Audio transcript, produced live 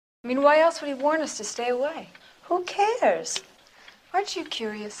I mean, why else would he warn us to stay away? Who cares? Aren't you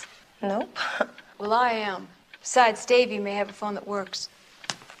curious? Nope. Well, I am. Besides, Davy may have a phone that works.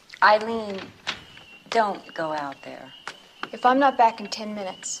 Eileen, don't go out there. If I'm not back in 10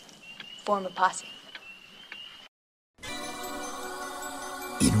 minutes, form a posse.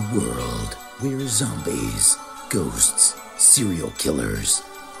 In a world where zombies, ghosts, serial killers,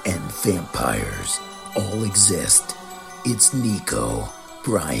 and vampires all exist, it's Nico,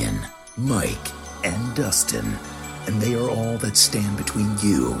 Brian, Mike, and Dustin, and they are all that stand between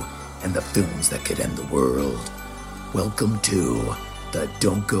you and the films that could end the world. Welcome to the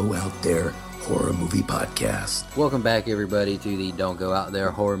Don't Go Out There Horror Movie Podcast. Welcome back, everybody, to the Don't Go Out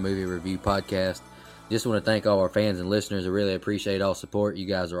There Horror Movie Review Podcast. Just want to thank all our fans and listeners. I really appreciate all support. You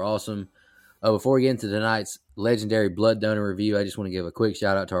guys are awesome. Before we get into tonight's legendary blood donor review, I just want to give a quick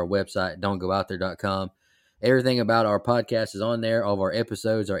shout out to our website, don'tgoouthere.com. Everything about our podcast is on there. All of our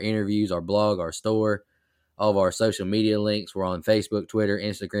episodes, our interviews, our blog, our store, all of our social media links. We're on Facebook, Twitter,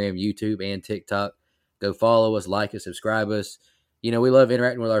 Instagram, YouTube, and TikTok. Go follow us, like us, subscribe us. You know, we love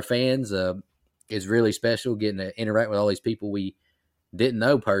interacting with our fans. It's really special getting to interact with all these people we didn't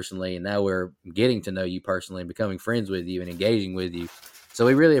know personally, and now we're getting to know you personally and becoming friends with you and engaging with you. So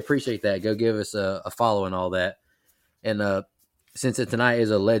we really appreciate that. Go give us a follow and all that. And since tonight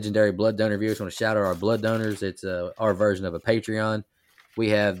is a legendary blood donor review, I just want to shout out our blood donors. It's our version of a Patreon. We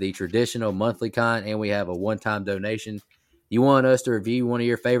have the traditional monthly kind, and we have a one-time donation. You want us to review one of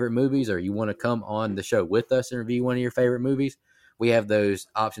your favorite movies, or you want to come on the show with us and review one of your favorite movies, we have those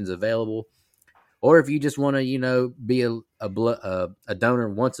options available. Or if you just want to, be a donor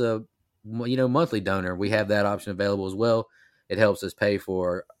once a, monthly donor, we have that option available as well. It helps us pay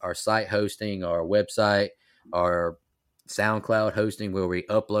for our site hosting, our website, our SoundCloud hosting where we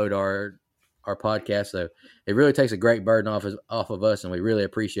upload our podcast. So it really takes a great burden off of us, and we really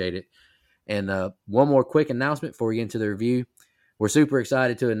appreciate it. And one more quick announcement before we get into the review. We're super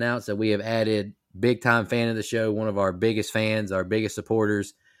excited to announce that we have added big-time fan of the show, one of our biggest fans, our biggest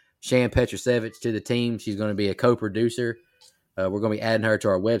supporters, Shan Petrosevich, to the team. She's going to be a co-producer. We're going to be adding her to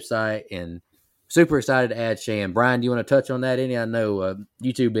our website, and super excited to add Shan. Brian, do you want to touch on that any? I know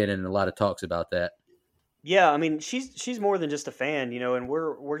you two been in a lot of talks about that. Yeah, I mean, she's more than just a fan, and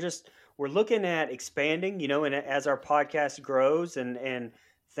we're looking at expanding, and as our podcast grows, and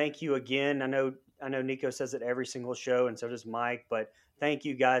thank you again. I know Nico says it every single show, and so does Mike, but thank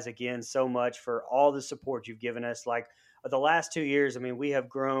you guys again so much for all the support you've given us. Like the last 2 years, I mean, we have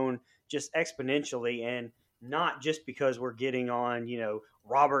grown just exponentially, and not just because we're getting on,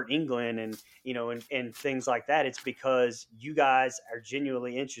 Robert Englund and things like that. It's because you guys are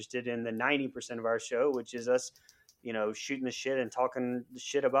genuinely interested in the 90% of our show, which is us, shooting the shit and talking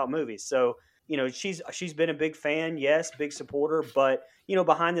shit about movies. So, she's been a big fan, yes, big supporter, but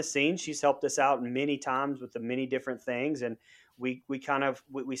behind the scenes, she's helped us out many times with the many different things. And we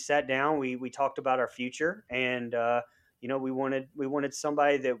sat down, we talked about our future, and we wanted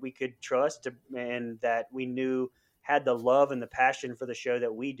somebody that we could trust and that we knew had the love and the passion for the show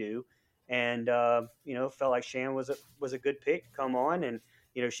that we do. And, felt like Shan was a good pick to come on, and,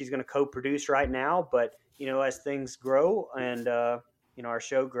 she's going to co-produce right now, but, as things grow and, our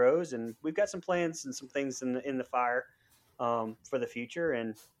show grows, and we've got some plans and some things in the fire, for the future.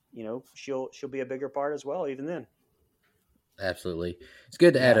 And, she'll be a bigger part as well, even then. Absolutely. It's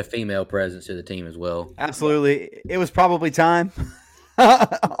good to add a female presence to the team as well. Absolutely. It was probably time.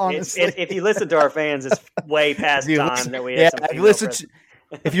 Honestly. If you listen to our fans, it's way past time that we have some female presence.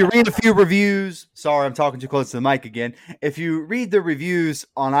 If you read a few reviews, sorry, I'm talking too close to the mic again. If you read the reviews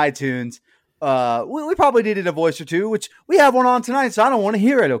on iTunes, we probably needed a voice or two, which we have one on tonight, so I don't want to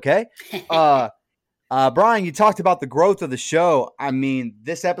hear it, okay? Brian, you talked about the growth of the show. I mean,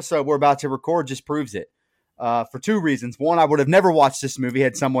 this episode we're about to record just proves it. For two reasons. One, I would have never watched this movie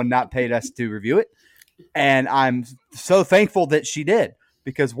had someone not paid us to review it. And I'm so thankful that she did,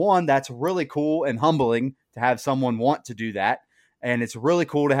 because one, that's really cool and humbling to have someone want to do that. And it's really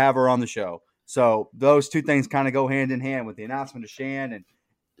cool to have her on the show. So those two things kind of go hand in hand with the announcement of Shan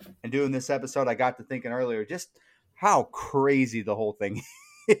and doing this episode. I got to thinking earlier, just how crazy the whole thing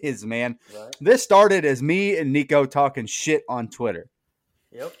is, man. Right. This started as me and Nico talking shit on Twitter.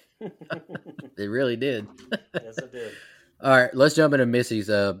 Yep. It really did. Yes, it did. All right, let's jump into Missy's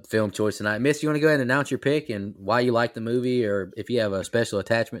film choice tonight. Miss, you want to go ahead and announce your pick and why you like the movie, or if you have a special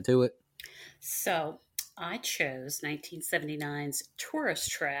attachment to it? So I chose 1979's Tourist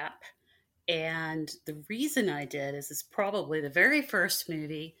Trap, and the reason I did is it's probably the very first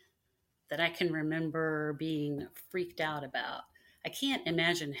movie that I can remember being freaked out about. I can't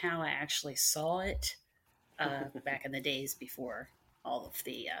imagine how I actually saw it back in the days before all of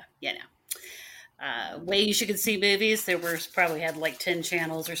the ways you could see movies. There was probably had like 10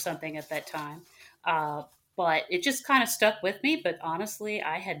 channels or something at that time. But it just kind of stuck with me. But honestly,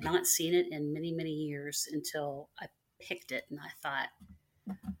 I had not seen it in many, many years until I picked it, and I thought,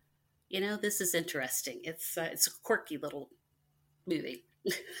 this is interesting. It's a quirky little movie.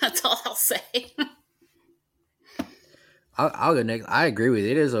 That's all I'll say. I'll go next. I agree with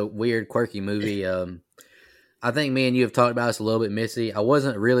you. It is a weird, quirky movie. I think me and you have talked about this a little bit, Missy. I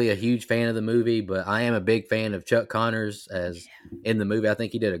wasn't really a huge fan of the movie, but I am a big fan of Chuck Connors as in the movie. I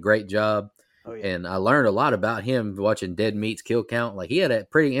think he did a great job. Oh, yeah. And I learned a lot about him watching Dead Meat's Kill Count. Like, he had a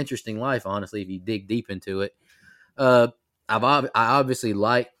pretty interesting life, honestly, if you dig deep into it. I obviously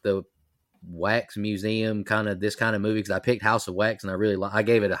like the Wax Museum this kind of movie because I picked House of Wax and I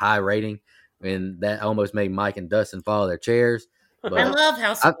gave it a high rating, and that almost made Mike and Dustin follow their chairs. But I love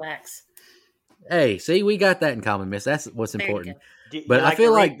House of Wax. Hey, see, we got that in common, Miss. That's what's important. But I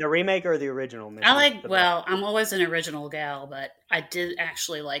feel like the remake or the original. Miss? I'm always an original gal, but I did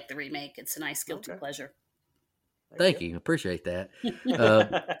actually like the remake. It's a nice guilty pleasure. Thank you. Appreciate that.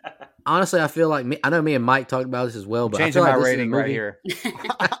 Honestly, I feel like I know me and Mike talked about this as well, but changing I feel my like rating right here.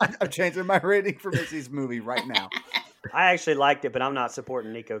 I'm changing my rating for Missy's movie right now. I actually liked it, but I'm not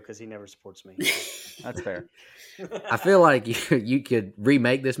supporting Nico because he never supports me. That's fair. I feel like you could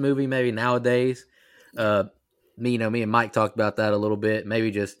remake this movie maybe nowadays. Me and Mike talked about that a little bit. Maybe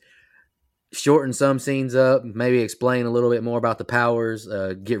just shorten some scenes up, maybe explain a little bit more about the powers,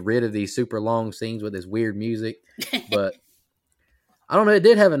 get rid of these super long scenes with this weird music. But I don't know, it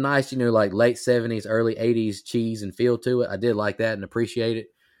did have a nice, like late 70s, early 80s cheese and feel to it. I did like that and appreciate it.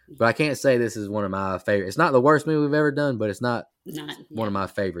 But I can't say this is one of my favorites. It's not the worst movie we've ever done, but it's not one of my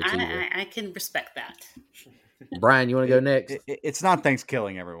favorites either. I can respect that. Brian, you want to go next? It's not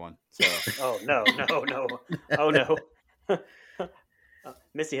Thanksgiving, everyone. So. Oh, no. Oh, no.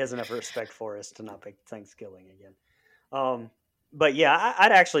 Missy has enough respect for us to not pick Thanksgiving again. But yeah,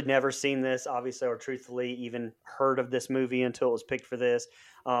 I'd actually never seen this, obviously, or truthfully even heard of this movie until it was picked for this.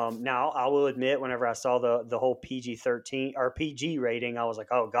 Now, I will admit, whenever I saw the whole PG-13 or PG rating, I was like,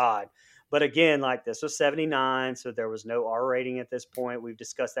 oh, God. But again, like this was 79, so there was no R rating at this point. We've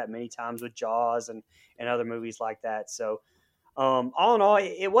discussed that many times with Jaws and other movies like that. So all in all,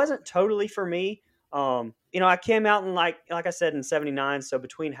 it wasn't totally for me. I came out in like I said in 79. So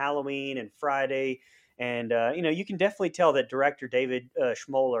between Halloween and Friday, and you can definitely tell that director David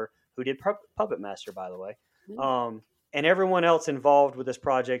Schmoller, who did Puppet Master, by the way, and everyone else involved with this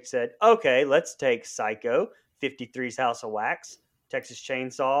project said, okay, let's take Psycho, 53's House of Wax, Texas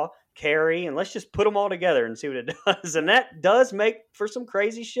Chainsaw, Carrie, and let's just put them all together and see what it does. And that does make for some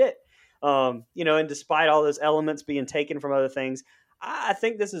crazy shit. And despite all those elements being taken from other things, I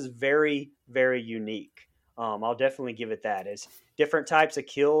think this is very, very unique. I'll definitely give it that. It's different types of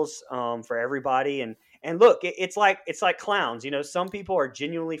kills for everybody. And look, it's like clowns. Some people are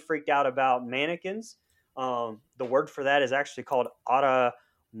genuinely freaked out about mannequins. The word for that is actually called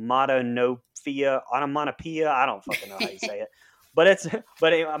onomatopoeia. I don't fucking know how you say it. But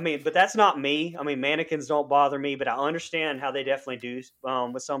that's not me. I mean, mannequins don't bother me, but I understand how they definitely do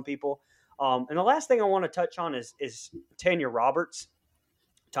with some people. And the last thing I want to touch on is Tanya Roberts.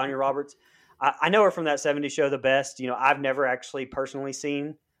 I know her from that 70s show, The Best. I've never actually personally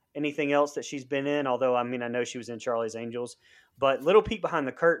seen anything else that she's been in, although, I know she was in Charlie's Angels. But little peek behind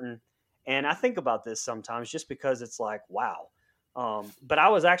the curtain, and I think about this sometimes just because it's like, wow. But I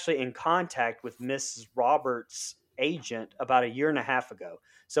was actually in contact with Mrs. Roberts' agent about a year and a half ago.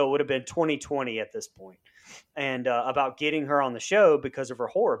 So it would have been 2020 at this point. And about getting her on the show because of her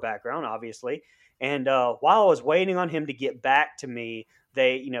horror background, obviously. And while I was waiting on him to get back to me,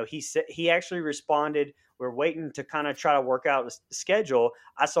 he actually responded. We're waiting to kind of try to work out the schedule.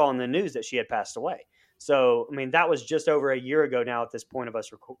 I saw in the news that she had passed away. So, that was just over a year ago now at this point of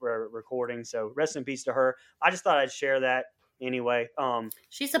us recording. So rest in peace to her. I just thought I'd share that anyway.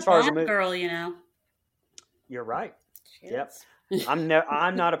 She's a Bond girl, You're right. She Yep. is. I'm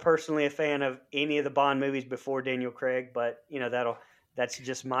not personally a fan of any of the Bond movies before Daniel Craig, but that's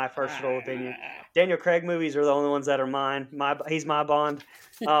just my personal opinion. Daniel Craig movies are the only ones that are mine. He's my Bond.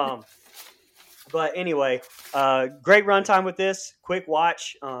 But anyway, great runtime with this. Quick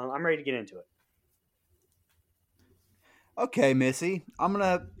watch. I'm ready to get into it. Okay, Missy, I'm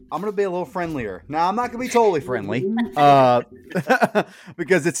gonna be a little friendlier. Now, I'm not gonna be totally friendly,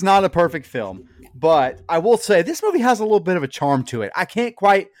 because it's not a perfect film. But I will say this movie has a little bit of a charm to it. I can't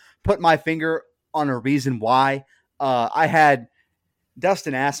quite put my finger on a reason why. I had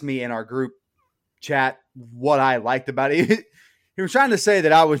Dustin ask me in our group chat what I liked about it. He was trying to say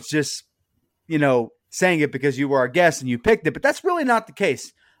that I was just, saying it because you were our guest and you picked it, but that's really not the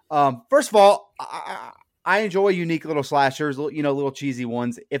case. First of all, I enjoy unique little slashers, little cheesy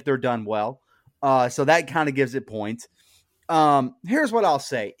ones if they're done well. So that kind of gives it points. Here's what I'll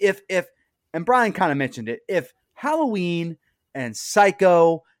say. If and Brian kind of mentioned it, if Halloween and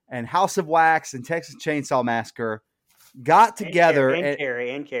Psycho and House of Wax and Texas Chainsaw Massacre got together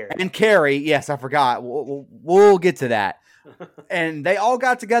and Carrie, yes, I forgot. We'll get to that. And they all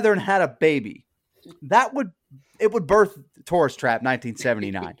got together and had a baby. It would birth Tourist Trap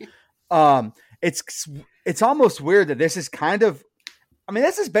 1979. It's almost weird that this is kind of,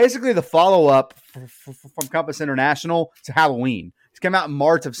 this is basically the follow up from Compass International to Halloween. It came out in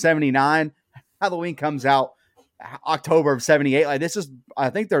March of 79. Halloween comes out October of 78. Like, this is,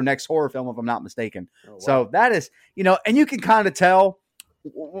 I think, their next horror film, if I'm not mistaken. Oh, wow. So that is, and you can kind of tell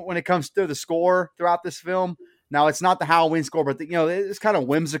when it comes to the score throughout this film. Now, it's not the Halloween score, but it's kind of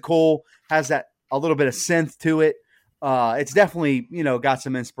whimsical, has that a little bit of synth to it. It's definitely, got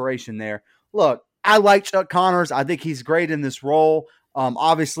some inspiration there. Look, I like Chuck Connors. I think he's great in this role.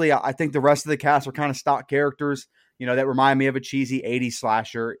 Obviously, I think the rest of the cast are kind of stock characters, that remind me of a cheesy 80s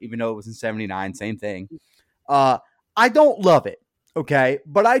slasher, even though it was in 79, same thing. I don't love it, okay?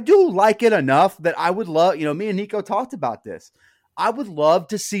 But I do like it enough that I would love, me and Nico talked about this. I would love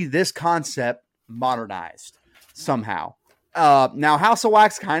to see this concept modernized somehow. Now, House of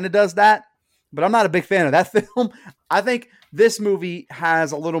Wax kind of does that, but I'm not a big fan of that film. I think this movie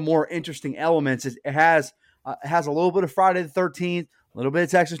has a little more interesting elements. It has a little bit of Friday the 13th, a little bit of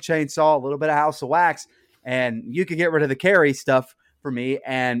Texas Chainsaw, a little bit of House of Wax, and you could get rid of the Carrie stuff for me,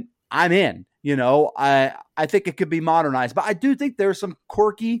 and I'm in. I think it could be modernized, but I do think there's some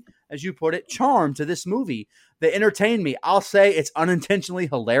quirky, as you put it, charm to this movie that entertained me. I'll say it's unintentionally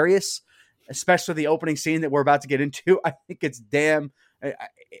hilarious, especially the opening scene that we're about to get into. I think it's damn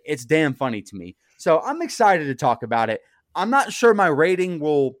funny to me. So I'm excited to talk about it. I'm not sure my rating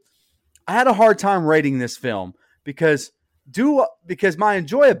will. I had a hard time rating this film because my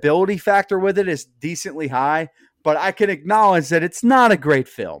enjoyability factor with it is decently high, but I can acknowledge that it's not a great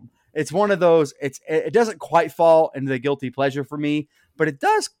film. It's one of those, it doesn't quite fall into the guilty pleasure for me, but it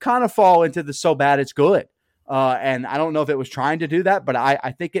does kind of fall into the so bad it's good. And I don't know if it was trying to do that, but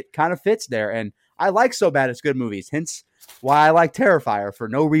I think it kind of fits there. And I like so bad it's good movies, hence why I like Terrifier for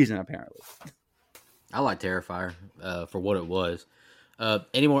no reason, apparently. I like Terrifier for what it was.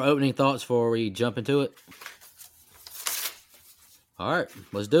 Any more opening thoughts before we jump into it? All right,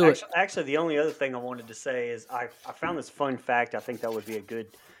 let's do it. Actually, the only other thing I wanted to say is I found this fun fact. I think that would be a good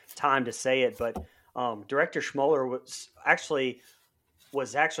time to say it, but director Schmoller was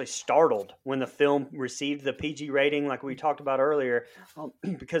actually startled when the film received the PG rating, like we talked about earlier,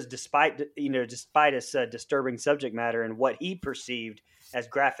 because despite its disturbing subject matter and what he perceived as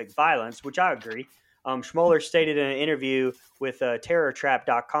graphic violence, which I agree, Schmoller stated in an interview with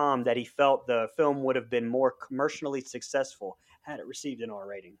TerrorTrap.com that he felt the film would have been more commercially successful had it received an R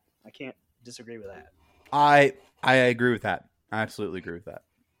rating. I can't disagree with that. I agree with that. I absolutely agree with that.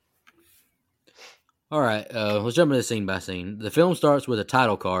 All right, let's jump into scene by scene. The film starts with a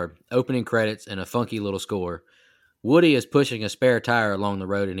title card, opening credits, and a funky little score. Woody is pushing a spare tire along the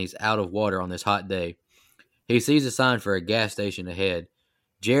road and he's out of water on this hot day. He sees a sign for a gas station ahead.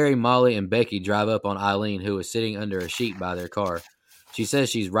 Jerry, Molly, and Becky drive up on Eileen, who is sitting under a sheet by their car. She says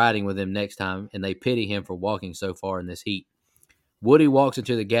she's riding with him next time, and they pity him for walking so far in this heat. Woody walks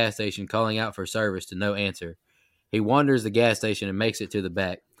into the gas station, calling out for service to no answer. He wanders the gas station and makes it to the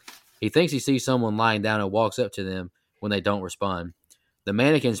back. He thinks he sees someone lying down and walks up to them when they don't respond. The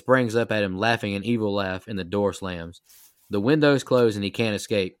mannequin springs up at him, laughing an evil laugh, and the door slams. The windows close and he can't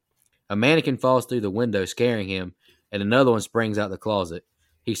escape. A mannequin falls through the window, scaring him, and another one springs out the closet.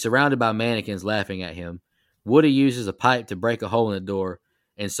 He's surrounded by mannequins laughing at him. Woody uses a pipe to break a hole in the door,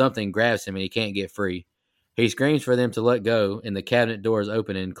 and something grabs him and he can't get free. He screams for them to let go, and the cabinet doors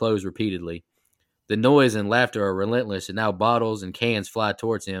open and close repeatedly. The noise and laughter are relentless, and now bottles and cans fly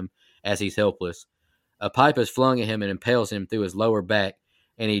towards him as he's helpless. A pipe is flung at him and impales him through his lower back,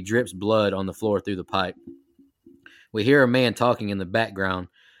 and he drips blood on the floor through the pipe. We hear a man talking in the background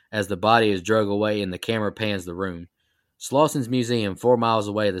as the body is dragged away and the camera pans the room. Slauson's Museum, 4 miles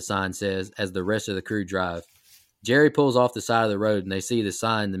away, the sign says, as the rest of the crew drive. Jerry pulls off the side of the road, and they see the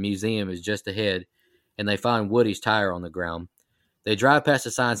sign the museum is just ahead, and they find Woody's tire on the ground. They drive past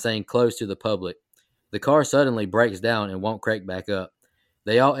the sign saying closed to the public. The car suddenly breaks down and won't crank back up.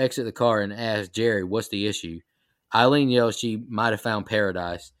 They all exit the car and ask Jerry what's the issue. Eileen yells she might have found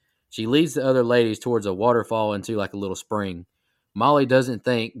paradise. She leads the other ladies towards a waterfall into like a little spring. Molly doesn't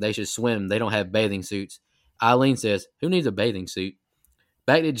think they should swim. They don't have bathing suits. Eileen says, "Who needs a bathing suit?"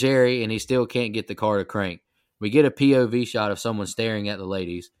 Back to Jerry, and he still can't get the car to crank. We get a POV shot of someone staring at the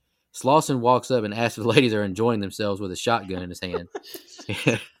ladies. Slauson walks up and asks if the ladies are enjoying themselves with a shotgun in his hand.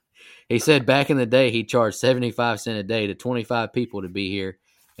 He said back in the day he charged 75 cents a day to 25 people to be here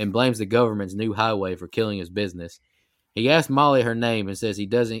and blames the government's new highway for killing his business. He asks Molly her name and says he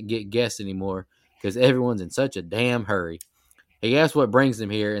doesn't get guests anymore because everyone's in such a damn hurry. He asks what brings them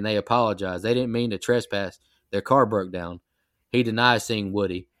here, and they apologize. They didn't mean to trespass. Their car broke down. He denies seeing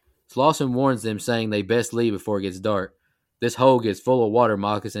Woody. Slauson warns them, saying they best leave before it gets dark. This hole gets full of water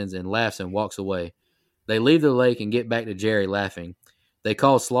moccasins and laughs and walks away. They leave the lake and get back to Jerry laughing. They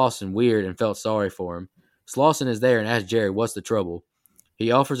called Slauson weird and felt sorry for him. Slauson is there and asks Jerry what's the trouble.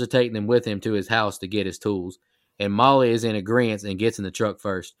 He offers to take them with him to his house to get his tools. And Molly is in agreement and gets in the truck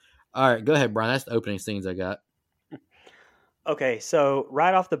first. All right, go ahead, Brian. That's the opening scenes I got. Okay, so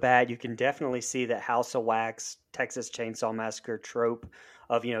right off the bat, you can definitely see that House of Wax, Texas Chainsaw Massacre trope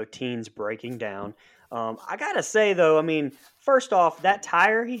of, teens breaking down. I gotta say, though, I mean, first off, that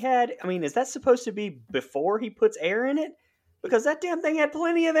tire he had, I mean, is that supposed to be before he puts air in it? Because that damn thing had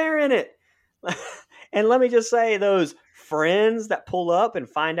plenty of air in it. And let me just say, those friends that pull up and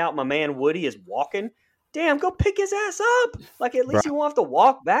find out my man Woody is walking, damn, go pick his ass up. Like, at least he won't have to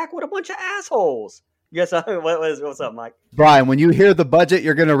walk back with a bunch of assholes. Yes, what's up, Mike? Brian, when you hear the budget,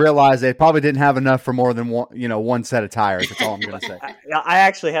 you're going to realize they probably didn't have enough for more than one set of tires. That's all I'm going to say. I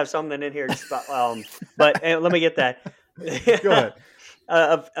actually have something in here, but let me get that. Go ahead.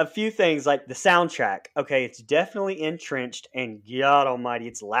 A few things like the soundtrack. Okay, it's definitely entrenched, and God Almighty,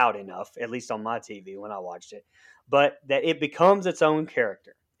 it's loud enough. At least on my TV when I watched it, but that it becomes its own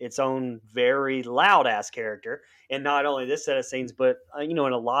character, its own very loud ass character, and not only this set of scenes, but in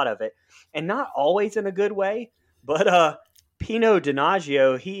a lot of it. And not always in a good way, but Pino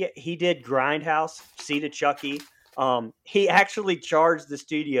Donaggio, he did Grindhouse, Seed of Chucky. He actually charged the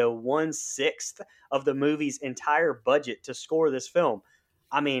studio 1/6 of the movie's entire budget to score this film.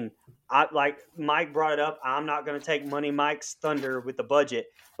 I mean, like Mike brought it up, I'm not going to take Money Mike's thunder with the budget,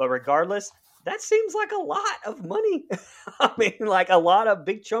 but regardless, that seems like a lot of money. I mean, like a lot of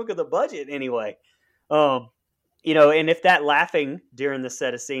big chunk of the budget anyway. And if that laughing during the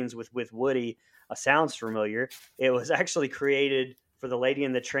set of scenes with Woody sounds familiar, it was actually created for The Lady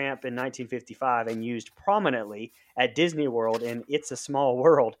and the Tramp in 1955 and used prominently at Disney World in It's a Small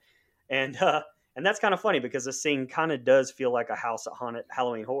World. And that's kind of funny because the scene kind of does feel like a House at Haunted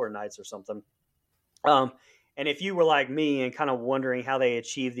Halloween Horror Nights or something. And if you were like me and kind of wondering how they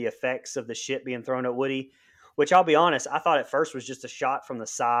achieved the effects of the shit being thrown at Woody, which I'll be honest, I thought at first was just a shot from the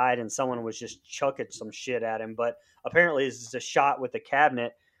side and someone was just chucking some shit at him. But apparently this is a shot with the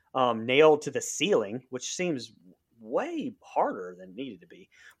cabinet nailed to the ceiling, which seems way harder than it needed to be.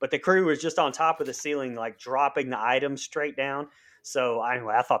 But the crew was just on top of the ceiling, like dropping the items straight down. So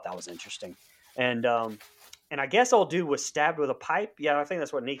anyway, I thought that was interesting. And I guess old dude was stabbed with a pipe. Yeah, I think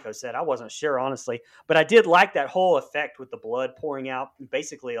that's what Nico said. I wasn't sure, honestly. But I did like that whole effect with the blood pouring out,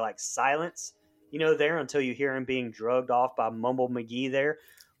 basically like silence, there until you hear him being drugged off by Mumble McGee there.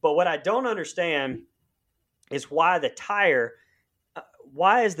 But what I don't understand is why is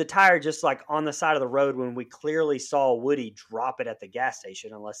the tire just like on the side of the road when we clearly saw Woody drop it at the gas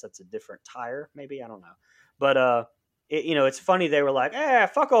station, unless that's a different tire, maybe, I don't know. But, it's funny. They were like,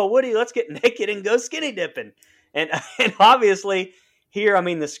 fuck old Woody, let's get naked and go skinny dipping. And obviously here, I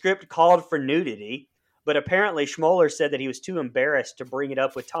mean, the script called for nudity, but apparently Schmoller said that he was too embarrassed to bring it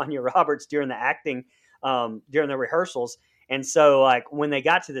up with Tanya Roberts during the acting, during the rehearsals. And so like when they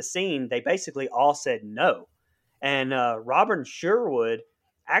got to the scene, they basically all said no. And Robin Sherwood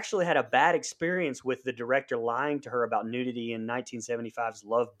actually had a bad experience with the director lying to her about nudity in 1975's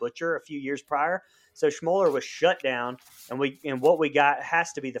Love Butcher a few years prior. So Schmoller was shut down, and what we got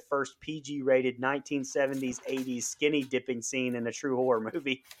has to be the first PG-rated 1970s, 80s skinny dipping scene in a true horror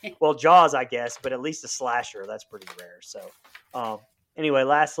movie. Well, Jaws, I guess, but at least a slasher. That's pretty rare. So anyway,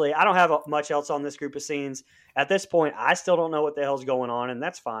 lastly, I don't have much else on this group of scenes. At this point, I still don't know what the hell's going on, and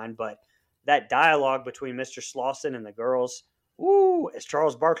that's fine, but that dialogue between Mr. Slauson and the girls, ooh, as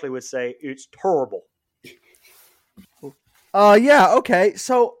Charles Barkley would say, it's terrible. Yeah, okay.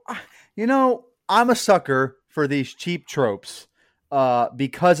 So, I'm a sucker for these cheap tropes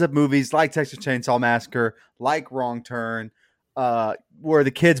because of movies like Texas Chainsaw Massacre, like Wrong Turn, where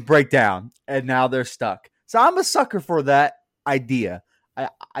the kids break down and now they're stuck. So I'm a sucker for that idea.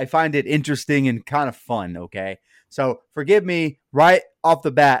 I find it interesting and kind of fun, okay? So forgive me, right off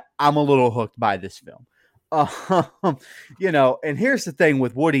the bat, I'm a little hooked by this film. And here's the thing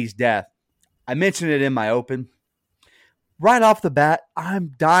with Woody's death. I mentioned it in my open. Right off the bat,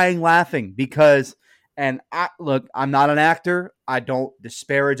 I'm dying laughing because And I'm not an actor. I don't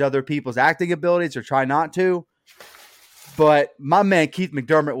disparage other people's acting abilities or try not to. But my man Keith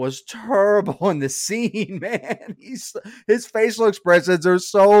McDermott was terrible in the scene, man. His facial expressions are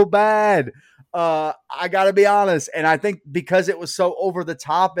so bad. I got to be honest. And I think because it was so over the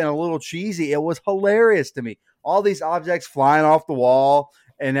top and a little cheesy, it was hilarious to me. All these objects flying off the wall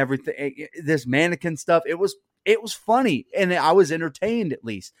and everything, this mannequin stuff. It was funny, and I was entertained at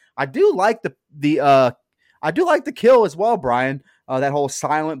least. I do like the kill as well, Brian. That whole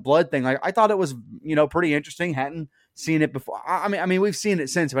silent blood thing. Like, I thought it was, pretty interesting. Hadn't seen it before. I mean, we've seen it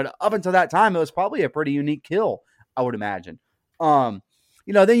since, but up until that time, it was probably a pretty unique kill, I would imagine. Then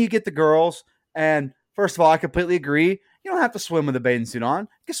you get the girls, and first of all, I completely agree. You don't have to swim with a bathing suit on.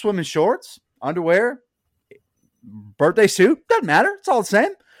 You can swim in shorts, underwear, birthday suit. Doesn't matter. It's all the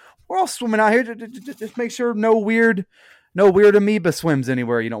same. We're all swimming out here. Just make sure no weird amoeba swims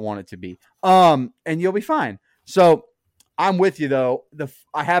anywhere you don't want it to be. And you'll be fine. So I'm with you though.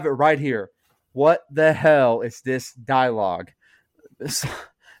 I have it right here. What the hell is this dialogue?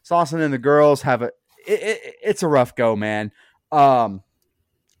 Slauson and the girls have it's a rough go, man.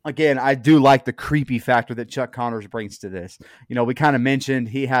 Again, I do like the creepy factor that Chuck Connors brings to this. We kind of mentioned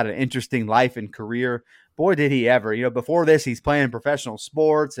he had an interesting life and career. Boy, did he ever. Before this, he's playing professional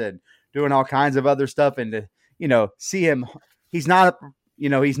sports and doing all kinds of other stuff. And to, see him, he's not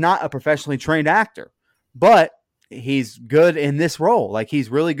a professionally trained actor, but he's good in this role. Like, he's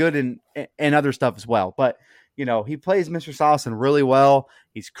really good in other stuff as well. But, he plays Mr. Slauson really well.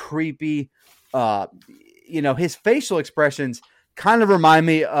 He's creepy. His facial expressions kind of remind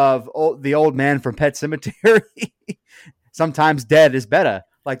me of the old man from Pet Sematary. Sometimes dead is better.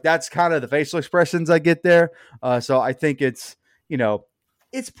 Like, that's kind of the facial expressions I get there. So I think it's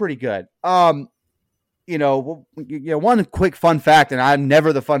pretty good. One quick fun fact, and I'm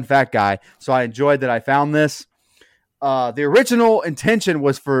never the fun fact guy, so I enjoyed that I found this. The original intention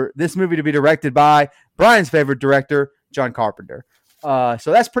was for this movie to be directed by Brian's favorite director, John Carpenter. So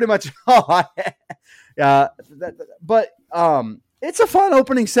that's pretty much all I had. But it's a fun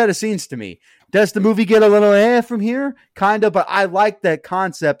opening set of scenes to me. Does the movie get a little from here? Kind of, but I like that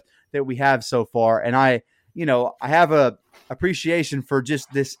concept that we have so far. And I have a appreciation for just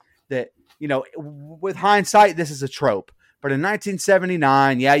this, that, with hindsight, this is a trope. But in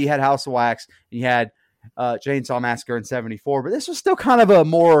 1979, yeah, you had House of Wax, and you had Chainsaw Massacre in 74, but this was still kind of a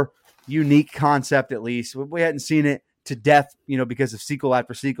more unique concept, at least. We hadn't seen it to death, because of sequel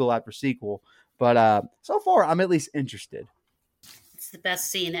after sequel after sequel. But so far, I'm at least interested. It's the best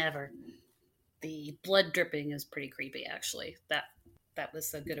scene ever. The blood dripping is pretty creepy, actually. That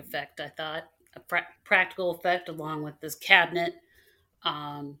was a good effect, I thought. A practical effect along with this cabinet.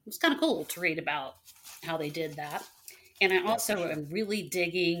 It was kind of cool to read about how they did that. And I also am really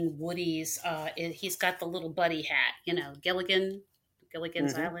digging Woody's. He's got the little buddy hat, Gilligan's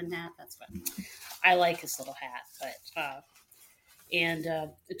Island hat. That's what I like, his little hat. But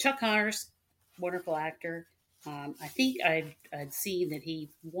Chuck Connors, wonderful actor. I think I'd seen that he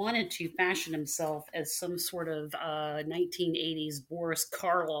wanted to fashion himself as some sort of 1980s Boris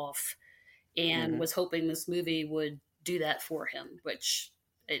Karloff, and was hoping this movie would do that for him, which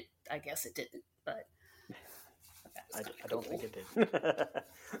I guess it didn't. But I don't think it did.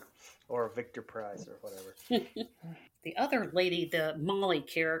 Or Victor Price or whatever. The other lady, the Molly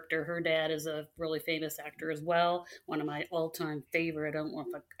character, her dad is a really famous actor as well. One of my all-time favorite. I don't know if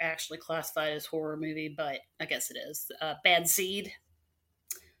I actually classify it as horror movie, but I guess it is. Bad Seed.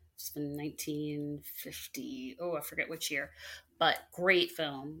 It's from 1950. Oh, I forget which year. But great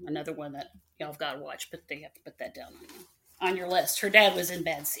film. Another one that y'all have got to watch, but they have to put that down on your list. Her dad was in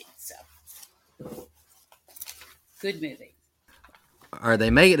Bad Seed, so good movie. All right, they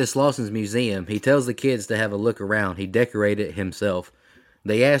make it to Slauson's museum. He tells the kids to have a look around. He decorated it himself.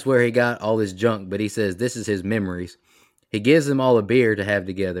 They ask where he got all this junk, but he says this is his memories. He gives them all a beer to have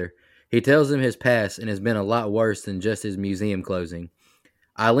together. He tells them his past and has been a lot worse than just his museum closing.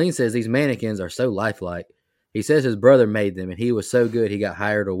 Eileen says these mannequins are so lifelike. He says his brother made them, and he was so good he got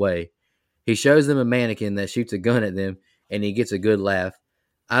hired away. He shows them a mannequin that shoots a gun at them, and he gets a good laugh.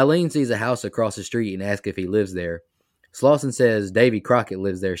 Eileen sees a house across the street and asks if he lives there. Slauson says Davy Crockett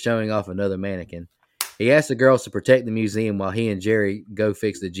lives there, showing off another mannequin. He asks the girls to protect the museum while he and Jerry go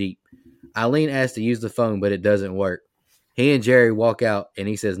fix the Jeep. Eileen asks to use the phone, but it doesn't work. He and Jerry walk out, and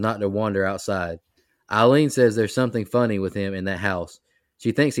he says not to wander outside. Eileen says there's something funny with him in that house.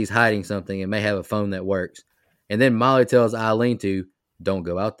 She thinks he's hiding something and may have a phone that works. And then Molly tells Eileen to, don't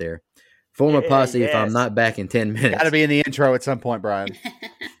go out there. Form a posse if I'm not back in 10 minutes. Got to be in the intro at some point, Brian.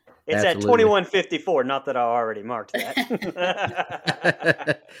 It's Absolutely. at 21:54. Not that I already marked that.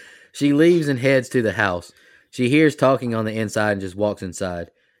 She leaves and heads to the house. She hears talking on the inside and just walks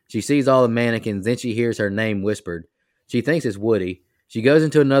inside. She sees all the mannequins, then she hears her name whispered. She thinks it's Woody. She goes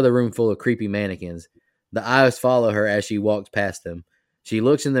into another room full of creepy mannequins. The eyes follow her as she walks past them. She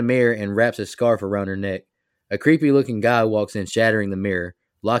looks in the mirror and wraps a scarf around her neck. A creepy-looking guy walks in, shattering the mirror,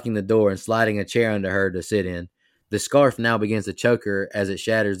 locking the door and sliding a chair under her to sit in. The scarf now begins to choke her as it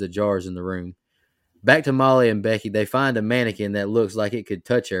shatters the jars in the room. Back to Molly and Becky, they find a mannequin that looks like it could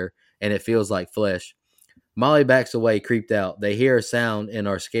touch her, and it feels like flesh. Molly backs away, creeped out. They hear a sound and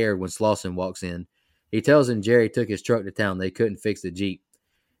are scared when Slauson walks in. He tells them Jerry took his truck to town. They couldn't fix the Jeep.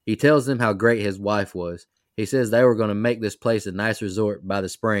 He tells them how great his wife was. He says they were going to make this place a nice resort by the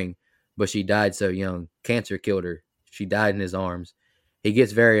spring, but she died so young. Cancer killed her. She died in his arms. He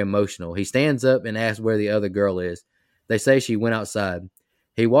gets very emotional. He stands up and asks where the other girl is. They say she went outside.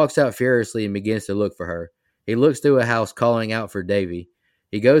 He walks out furiously and begins to look for her. He looks through a house calling out for Davy.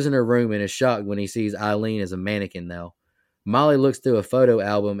 He goes in her room and is shocked when he sees Eileen as a mannequin now. Molly looks through a photo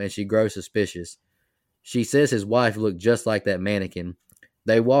album and she grows suspicious. She says his wife looked just like that mannequin.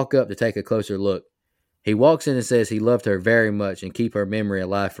 They walk up to take a closer look. He walks in and says he loved her very much and keep her memory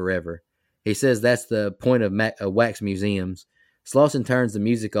alive forever. He says that's the point of wax museums. Slauson turns the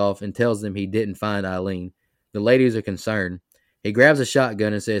music off and tells them he didn't find Eileen. The ladies are concerned. He grabs a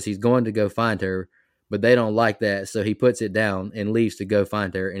shotgun and says he's going to go find her, but they don't like that, so he puts it down and leaves to go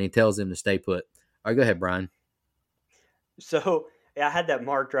find her, and he tells them to stay put. All right, go ahead, Brian. So I had that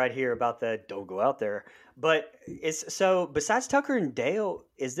marked right here about the don't go out there. But it's so besides Tucker and Dale,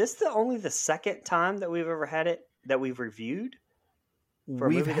 is this only the second time that we've ever had it that we've reviewed?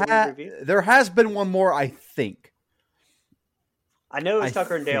 There has been one more, I think. I know it was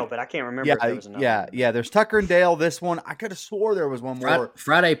Tucker and Dale, but I can't remember if there was another. Yeah. There's Tucker and Dale. This one, I could have swore there was one more.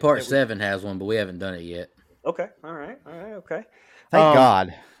 Friday Part 7 has one, but we haven't done it yet. Okay. All right. Okay. Thank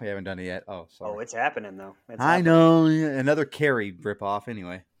God we haven't done it yet. Oh, sorry. Oh, it's happening though. I know. Another Carrie ripoff.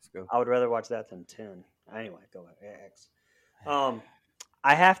 Anyway, let's go. I would rather watch that than 10. Anyway, go ahead.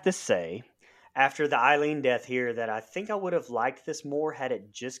 I have to say, after the Eileen death here, that I think I would have liked this more had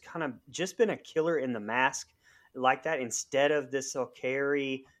it just been a killer in the mask like that instead of this whole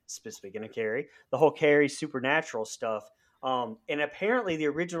Carrie. Speaking of Carrie, the whole Carrie supernatural stuff. And apparently the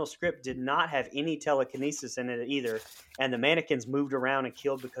original script did not have any telekinesis in it either. And the mannequins moved around and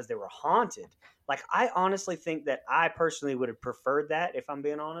killed because they were haunted. Like, I honestly think that I personally would have preferred that, if I'm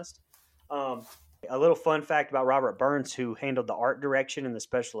being honest. A little fun fact about Robert Burns, who handled the art direction and the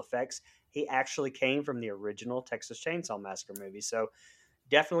special effects. He actually came from the original Texas Chainsaw Massacre movie. So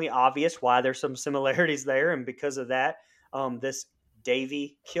definitely obvious why there's some similarities there. And because of that, this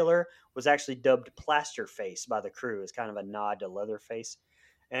Davy killer was actually dubbed Plasterface by the crew as kind of a nod to Leatherface.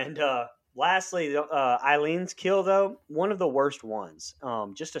 And lastly, Eileen's kill, though, one of the worst ones.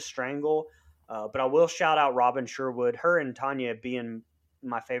 Just a strangle. But I will shout out Robin Sherwood, her and Tanya being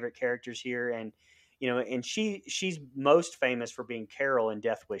my favorite characters here. And, and she's most famous for being Carol in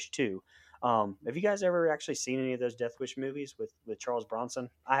Death Wish 2. Have you guys ever actually seen any of those Death Wish movies with Charles Bronson?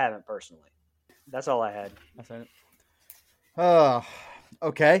 I haven't personally. That's all I had.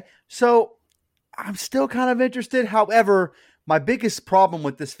 Okay. So I'm still kind of interested. However, my biggest problem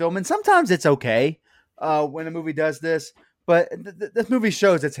with this film, and sometimes it's okay when a movie does this, but this movie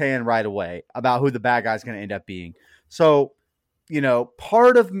shows its hand right away about who the bad guy is going to end up being. So,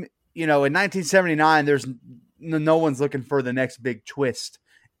 part of, in 1979, there's no one's looking for the next big twist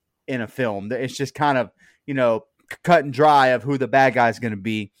in a film. It's just kind of, cut and dry of who the bad guy is going to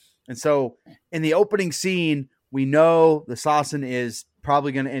be. And so in the opening scene, we know the Slauson is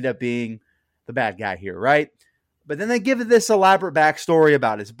probably going to end up being the bad guy here, right? But then they give it this elaborate backstory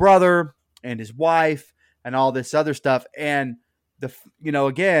about his brother and his wife and all this other stuff. And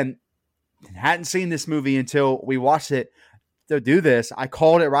again, hadn't seen this movie until we watched it. To do this, I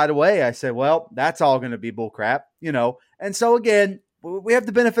called it right away. I said, well, that's all going to be bullcrap, And so again, we have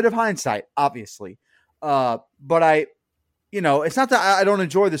the benefit of hindsight, obviously. But it's not that I don't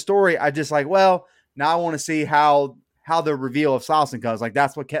enjoy the story. I just now I want to see how the reveal of Slauson goes. Like,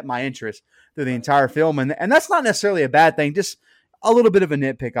 that's what kept my interest through the entire film. And that's not necessarily a bad thing, just a little bit of a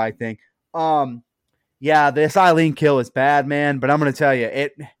nitpick, I think. This Eileen kill is bad, man, but I'm going to tell you,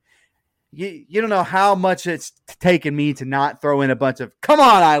 you don't know how much it's taken me to not throw in a bunch of "come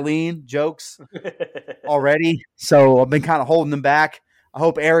on, Eileen" jokes already. So I've been kind of holding them back. I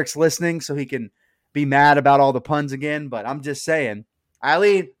hope Eric's listening so he can be mad about all the puns again. But I'm just saying,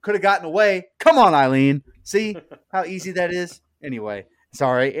 Eileen could have gotten away. Come on, Eileen. See how easy that is? Anyway,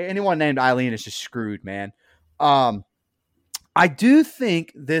 sorry. Anyone named Eileen is just screwed, man. I do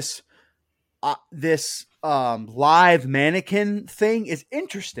think this live mannequin thing is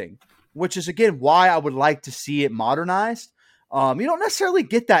interesting, which is again why I would like to see it modernized. You don't necessarily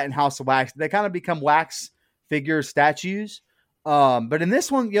get that in House of Wax. They kind of become wax figure statues. But in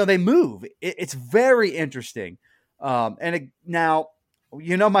this one, they move. It's very interesting. Now,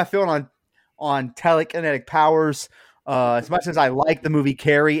 my feeling on telekinetic powers. As much as I like the movie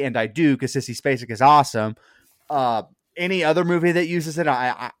Carrie, and I do because Sissy Spacek is awesome. Any other movie that uses it,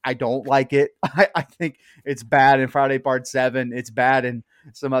 I don't like it. I think it's bad in Friday Part 7. It's bad in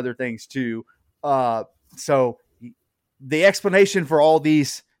some other things too. So the explanation for all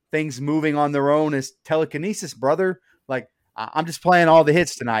these things moving on their own is telekinesis, brother. Like, I'm just playing all the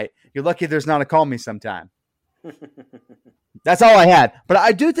hits tonight. You're lucky there's not a Call Me Sometime. That's all I had. But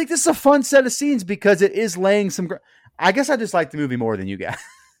I do think this is a fun set of scenes because it is laying some... I guess I just like the movie more than you guys.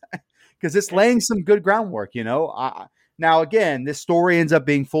 Because it's laying some good groundwork, Now, again, this story ends up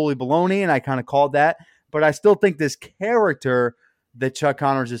being fully baloney, and I kind of called that. But I still think this character that Chuck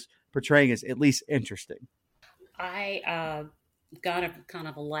Connors is portraying is at least interesting. I got a kind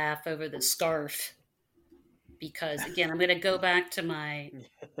of a laugh over the scarf because, again, I'm going to go back to my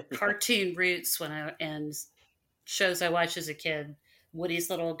cartoon roots and shows I watched as a kid. Woody's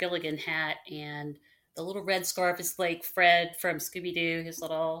little Gilligan hat and the little red scarf is like Fred from Scooby-Doo, his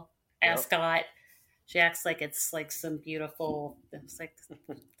little ascot. She acts like it's like some beautiful. It's like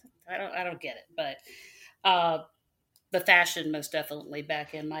I don't get it, but the fashion most definitely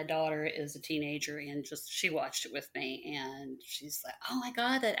back in. My daughter is a teenager and she watched it with me and she's like, "Oh my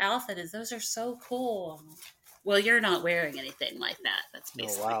god, that outfit those are so cool." Well, you're not wearing anything like that. That's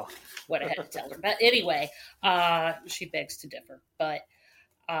basically what I had to tell her. But anyway, she begs to differ. But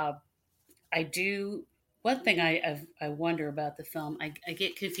I do. One thing I wonder about the film, I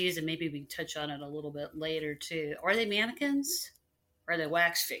get confused, and maybe we can touch on it a little bit later too. Are they mannequins? Or are they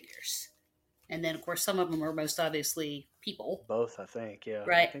wax figures? And then, of course, some of them are most obviously people. Both, I think, yeah.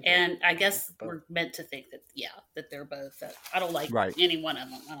 Right, and I guess we're meant to think that they're both. I don't like any one of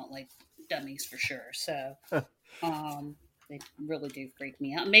them. I don't like dummies for sure. So they really do freak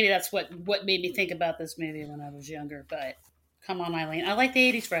me out. Maybe that's what made me think about this movie when I was younger, but... Come on, Eileen. I like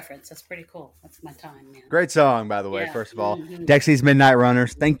the 80s reference. That's pretty cool. That's my time, man. Great song, by the way, first of all. Dexy's Midnight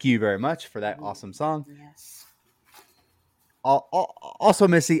Runners. Thank you very much for that awesome song. Yes. Also,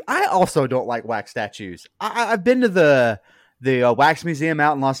 Missy, I also don't like wax statues. I've been to the Wax Museum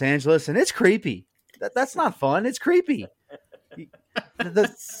out in Los Angeles, and it's creepy. That's not fun. It's creepy.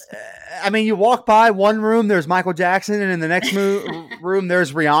 You walk by one room, there's Michael Jackson, and in the next room,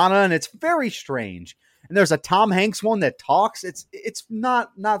 there's Rihanna, and it's very strange. And there's a Tom Hanks one that talks. It's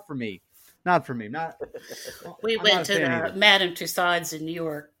not for me. Not for me. We went to the Madame Tussauds in New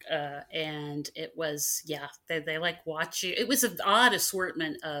York, and it was they like watch you. It was an odd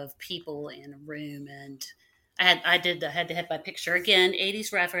assortment of people in a room, and I had to have my picture again.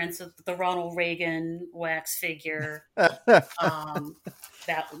 80s reference of the Ronald Reagan wax figure. Otherwise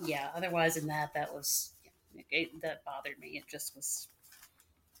than that was that bothered me. It just was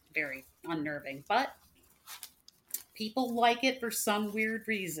very unnerving, but. People like it for some weird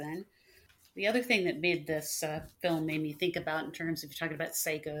reason. The other thing that made this film made me think about in terms of you're talking about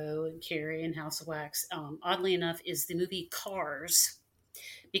Psycho and Carrie and House of Wax, oddly enough, is the movie Cars.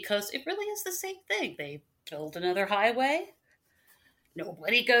 Because it really is the same thing. They build another highway.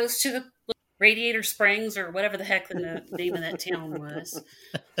 Nobody goes to the Radiator Springs or whatever the heck the name of that town was.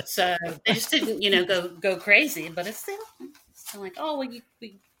 So they just didn't, go crazy. But it's still like, oh, well,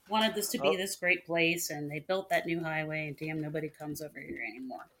 we wanted this to be this great place, and they built that new highway, and damn, nobody comes over here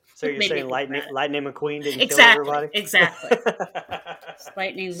anymore. So you're saying Lightning McQueen didn't kill everybody? Exactly.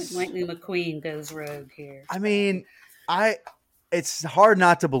 Lightning McQueen goes rogue here. I mean, it's hard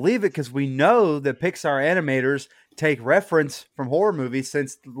not to believe it because we know that Pixar animators take reference from horror movies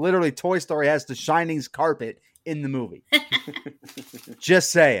since literally Toy Story has the Shining's carpet in the movie.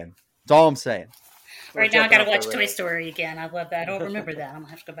 Just saying. That's all I'm saying. Right now, I got to watch Toy Story again. I love that. I don't remember that. I'm going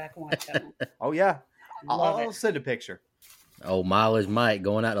to have to go back and watch that one. Oh, yeah. I'll send a picture. Oh, Mileage Mike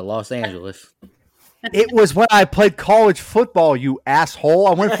going out to Los Angeles. It was when I played college football, you asshole.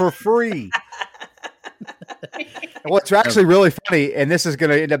 I went for free. What's actually really funny, and this is going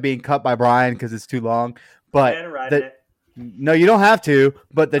to end up being cut by Brian because it's too long, but no, you don't have to.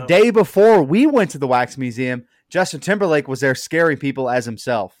 But the day before we went to the Wax Museum, Justin Timberlake was there scaring people as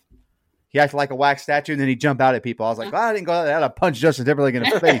himself. He acted like a wax statue, and then he'd jump out at people. I was like, I didn't go out there. I'd punch Justin Timberlake in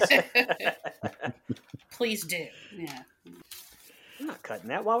the face. Please do. Yeah. I'm not cutting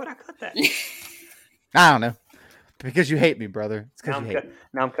that. Why would I cut that? I don't know. Because you hate me, brother. It's because you hate me.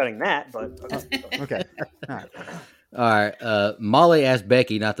 Now I'm cutting that, but... Okay. All All right. Molly asks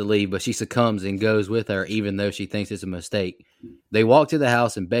Becky not to leave, but she succumbs and goes with her, even though she thinks it's a mistake. They walk to the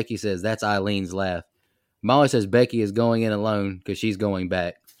house, and Becky says that's Eileen's laugh. Molly says Becky is going in alone because she's going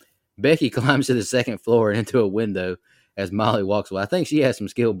back. Becky climbs to the second floor and into a window as Molly walks away. I think she has some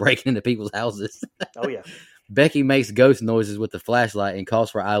skill breaking into people's houses. Oh, yeah. Becky makes ghost noises with the flashlight and calls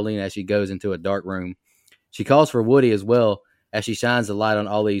for Eileen as she goes into a dark room. She calls for Woody as well as she shines the light on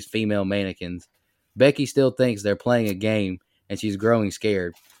all these female mannequins. Becky still thinks they're playing a game, and she's growing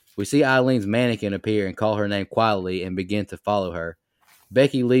scared. We see Eileen's mannequin appear and call her name quietly and begin to follow her.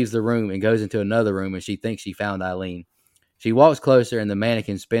 Becky leaves the room and goes into another room, and she thinks she found Eileen. She walks closer, and the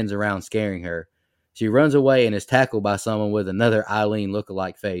mannequin spins around, scaring her. She runs away and is tackled by someone with another Eileen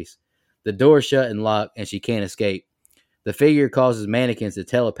look-alike face. The door is shut and locked, and she can't escape. The figure causes mannequins to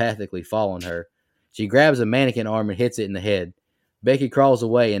telepathically fall on her. She grabs a mannequin arm and hits it in the head. Becky crawls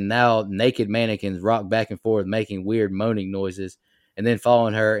away, and now naked mannequins rock back and forth, making weird moaning noises, and then fall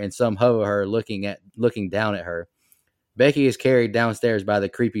on her, and some hover her, looking down at her. Becky is carried downstairs by the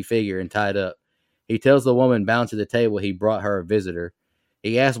creepy figure and tied up. He tells the woman bound to the table he brought her a visitor.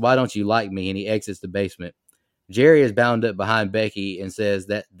 He asks, "Why don't you like me?" and he exits the basement. Jerry is bound up behind Becky and says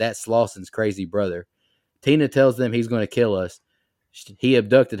that's Slausen's crazy brother. Tina tells them he's going to kill us. He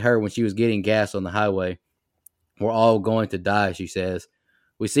abducted her when she was getting gas on the highway. We're all going to die, she says.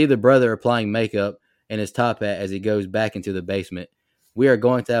 We see the brother applying makeup and his top hat as he goes back into the basement. We are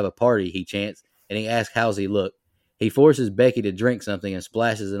going to have a party, he chants, and he asks how's he look. He forces Becky to drink something and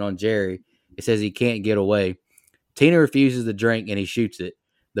splashes it on Jerry. He says he can't get away. Tina refuses the drink and he shoots it.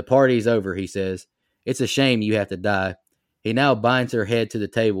 The party's over, he says. It's a shame you have to die. He now binds her head to the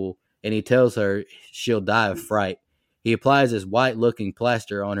table and he tells her she'll die of fright. He applies this white-looking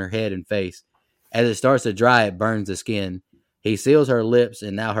plaster on her head and face. As it starts to dry, it burns the skin. He seals her lips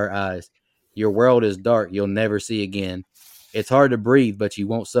and now her eyes. Your world is dark. You'll never see again. It's hard to breathe, but you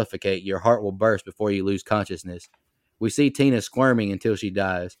won't suffocate. Your heart will burst before you lose consciousness. We see Tina squirming until she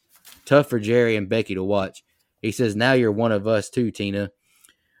dies. Tough for Jerry and Becky to watch. He says, now you're one of us too, Tina.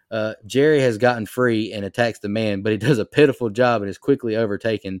 Jerry has gotten free and attacks the man, but he does a pitiful job and is quickly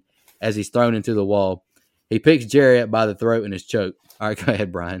overtaken as he's thrown into the wall. He picks Jerry up by the throat and is choked. All right, go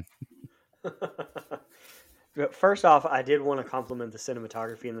ahead, Brian. First off, I did want to compliment the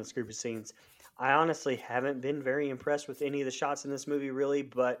cinematography in this group of scenes. I honestly haven't been very impressed with any of the shots in this movie, really,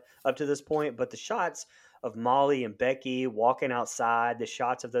 but up to this point. But the shots of Molly and Becky walking outside, the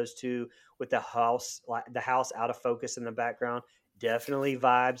shots of those two with the house out of focus in the background, definitely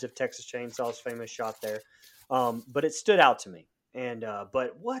vibes of Texas Chainsaw's famous shot there. But it stood out to me. And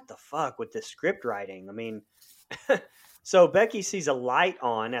but what the fuck with this script writing? I mean, so Becky sees a light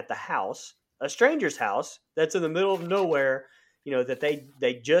on at the house, a stranger's house that's in the middle of nowhere, you know, that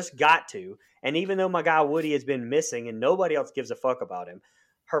they just got to. And even though my guy Woody has been missing and nobody else gives a fuck about him,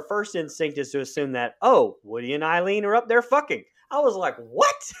 her first instinct is to assume that, oh, Woody and Eileen are up there fucking. I was like,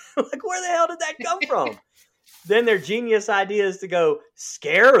 what? Like, where the hell did that come from? Then their genius idea is to go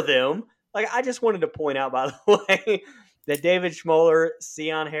scare them. Like, I just wanted to point out, by the way, that David Schmoller,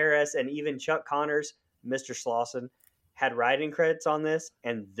 Sion Harris, and even Chuck Connors, Mr. Slausen, had writing credits on this,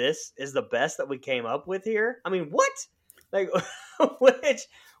 and this is the best that we came up with here. I mean, what? Like,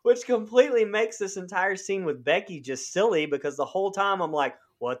 which completely makes this entire scene with Becky just silly, because the whole time I'm like,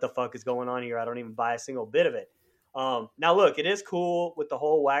 what the fuck is going on here? I don't even buy a single bit of it. Now, look, it is cool with the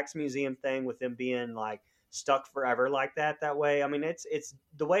whole wax museum thing, with them being like stuck forever like that way. I mean, it's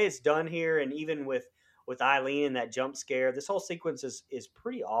the way it's done here, and even with Eileen and that jump scare, this whole sequence is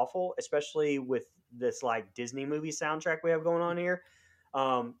pretty awful, especially with this like Disney movie soundtrack we have going on here.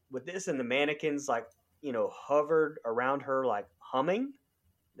 With this and the mannequins, like, you know, hovered around her, like humming.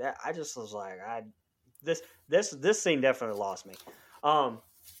 That I just was like, this scene definitely lost me.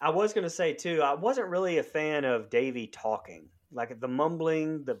 I was going to say too, I wasn't really a fan of Davey talking, like the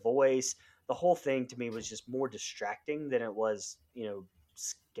mumbling, the voice, the whole thing to me was just more distracting than it was, you know,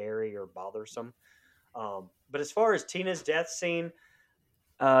 scary or bothersome. But as far as Tina's death scene,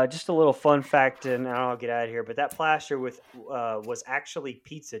 just a little fun fact, and I'll get out of here, but that plaster was actually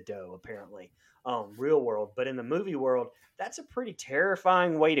pizza dough, apparently, real world. But in the movie world, that's a pretty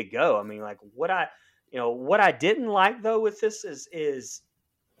terrifying way to go. I mean, like, what I didn't like though with this is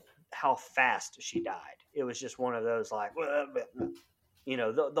how fast she died. It was just one of those like, you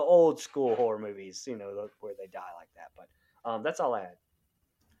know, the old school horror movies, you know, where they die like that. But that's all I had.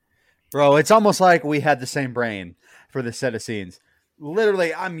 Bro, it's almost like we had the same brain for this set of scenes.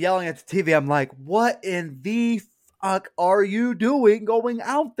 Literally, I'm yelling at the TV. I'm like, what in the fuck are you doing going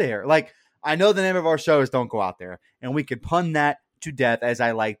out there? Like, I know the name of our show is Don't Go Out There, and we can pun that to death, as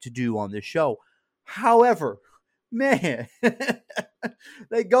I like to do on this show. However, man,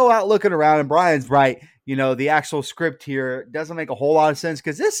 they go out looking around, and Brian's right. You know, the actual script here doesn't make a whole lot of sense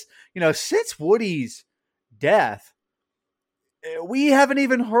because this, you know, since Woody's death, we haven't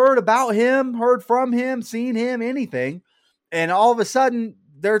even heard about him, heard from him, seen him, anything. And all of a sudden,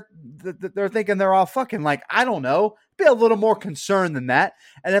 they're thinking they're all fucking, like, I don't know, be a little more concerned than that.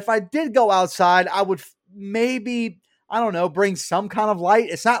 And if I did go outside, I would maybe, I don't know, bring some kind of light.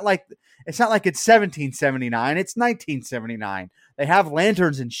 It's not like it's 1779. It's 1979. They have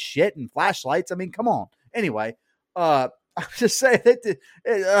lanterns and shit and flashlights. I mean, come on. Anyway, I'm just saying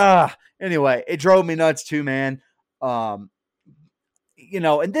anyway, it drove me nuts too, man. You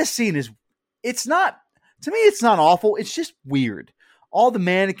know, and this scene it's not, to me, it's not awful. It's just weird. All the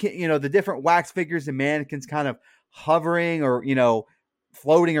mannequin, you know, the different wax figures and mannequins kind of hovering or, you know,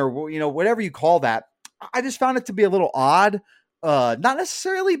 floating or, you know, whatever you call that. I just found it to be a little odd. Not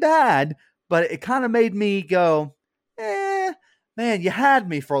necessarily bad, but it kind of made me go, man, you had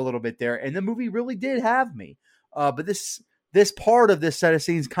me for a little bit there. And the movie really did have me. But this part of this set of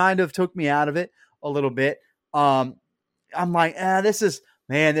scenes kind of took me out of it a little bit. I'm like, this is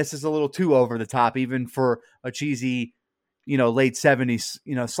a little too over the top, even for a cheesy, you know, late 70s,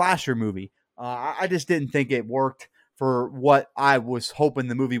 you know, slasher movie. I just didn't think it worked for what I was hoping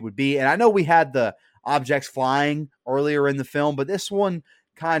the movie would be. And I know we had the objects flying earlier in the film, but this one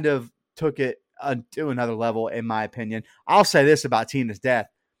kind of took it to another level, in my opinion. I'll say this about Tina's death.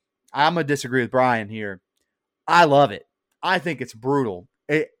 I'm going to disagree with Brian here. I love it. I think it's brutal.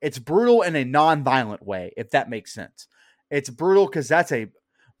 It's brutal in a non-violent way, if that makes sense. It's brutal because that's a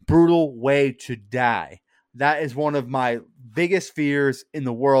brutal way to die. That is one of my biggest fears in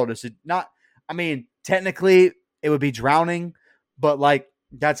the world. Is it not? I mean, technically it would be drowning, but like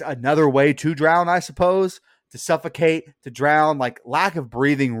that's another way to drown, I suppose. To suffocate, to drown, like lack of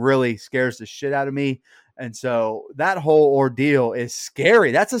breathing really scares the shit out of me. And so that whole ordeal is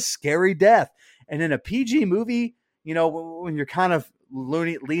scary. That's a scary death. And in a PG movie, you know, when you're kind of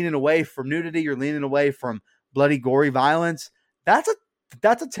leaning away from nudity, you're leaning away from bloody, gory violence. That's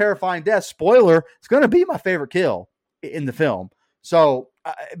a terrifying death. Spoiler, it's going to be my favorite kill in the film. So,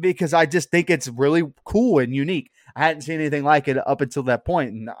 because I just think it's really cool and unique. I hadn't seen anything like it up until that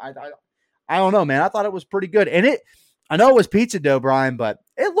point. And I don't know, man. I thought it was pretty good. And I know it was pizza dough, Brian, but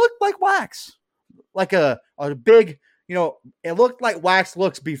it looked like wax. Like a big, you know, it looked like wax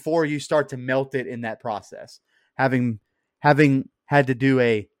looks before you start to melt it in that process. Having had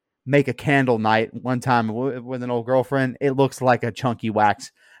to make a candle night one time with an old girlfriend, it looks like a chunky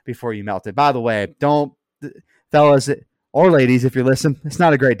wax before you melt it. By the way, don't, fellas or ladies, if you're listening, it's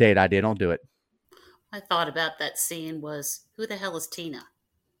not a great date idea. Don't do it. I thought about that scene was, who the hell is Tina?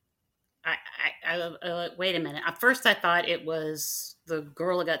 I wait a minute. At first I thought it was the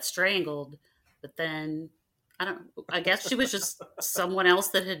girl that got strangled, but then I guess she was just someone else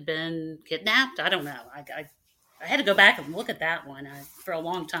that had been kidnapped. I don't know. I had to go back and look at that one. For a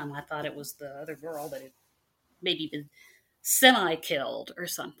long time, I thought it was the other girl that had maybe been semi-killed or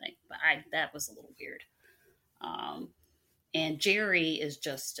something. But that was a little weird. And Jerry is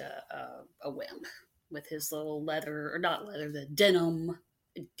just a wimp with his little the denim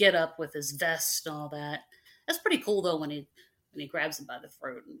get up with his vest and all that. That's pretty cool though when he grabs him by the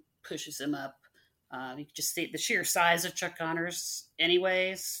throat and pushes him up. You can just see the sheer size of Chuck Connors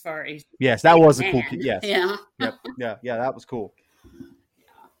anyways. Yes, that was a cool. Yes. Yeah. Yep. Yeah, that was cool.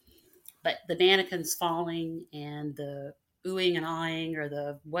 But the mannequins falling and the oohing and eyeing or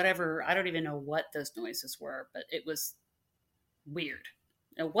the whatever, I don't even know what those noises were, but it was weird.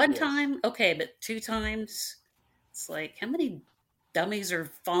 One time, okay, but two times, it's like, how many dummies are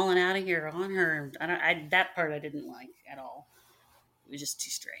falling out of here on her? That part I didn't like at all. It was just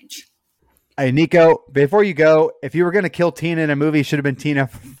too strange. Hey, Nico, before you go, if you were going to kill Tina in a movie, it should have been Tina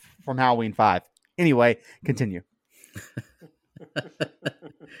from Halloween 5. Anyway, continue.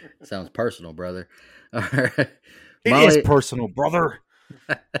 Sounds personal, brother. All right. It is personal, brother.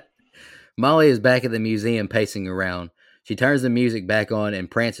 Molly is back at the museum pacing around. She turns the music back on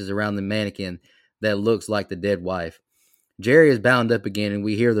and prances around the mannequin that looks like the dead wife. Jerry is bound up again, and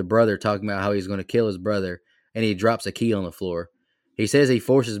we hear the brother talking about how he's going to kill his brother, and he drops a key on the floor. He says he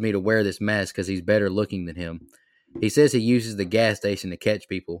forces me to wear this mask because he's better looking than him. He says he uses the gas station to catch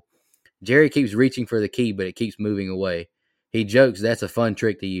people. Jerry keeps reaching for the key, but it keeps moving away. He jokes that's a fun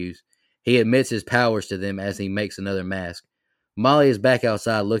trick to use. He admits his powers to them as he makes another mask. Molly is back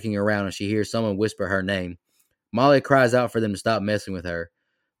outside looking around, and she hears someone whisper her name. Molly cries out for them to stop messing with her.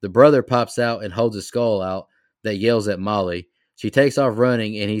 The brother pops out and holds a skull out that yells at Molly. She takes off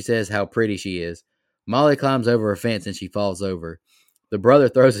running, and he says how pretty she is. Molly climbs over a fence, and she falls over. The brother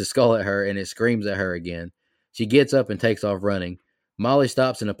throws his skull at her, and it screams at her again. She gets up and takes off running. Molly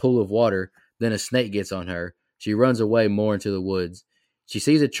stops in a pool of water, then a snake gets on her. She runs away more into the woods. She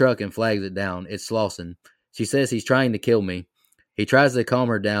sees a truck and flags it down. It's Slauson. She says he's trying to kill me. He tries to calm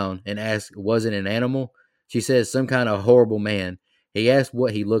her down and asks, was it an animal? She says some kind of horrible man. He asks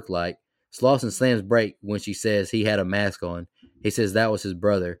what he looked like. Slauson slams brake when she says he had a mask on. He says that was his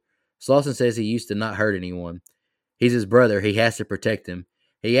brother. Slauson says he used to not hurt anyone. He's his brother. He has to protect him.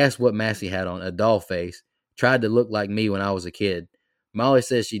 He asks what mask he had on. A doll face. Tried to look like me when I was a kid. Molly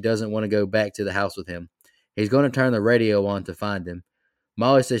says she doesn't want to go back to the house with him. He's going to turn the radio on to find him.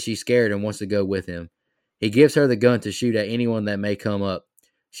 Molly says she's scared and wants to go with him. He gives her the gun to shoot at anyone that may come up.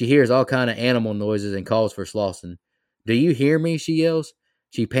 She hears all kind of animal noises and calls for Slauson. Do you hear me? She yells.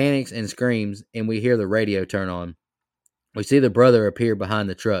 She panics and screams, and we hear the radio turn on. We see the brother appear behind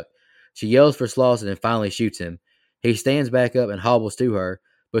the truck. She yells for Slauson and finally shoots him. He stands back up and hobbles to her,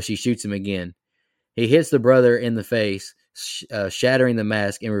 but she shoots him again. He hits the brother in the face, shattering the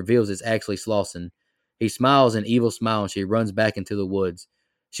mask, and reveals it's actually Slauson. He smiles an evil smile, and she runs back into the woods.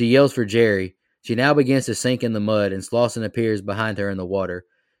 She yells for Jerry. She now begins to sink in the mud, and Slauson appears behind her in the water.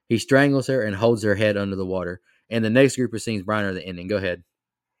 He strangles her and holds her head under the water. And the next group of scenes, Brian, are the ending. Go ahead.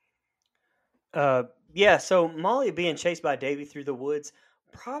 Yeah, so Molly being chased by Davy through the woods,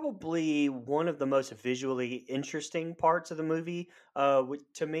 probably one of the most visually interesting parts of the movie.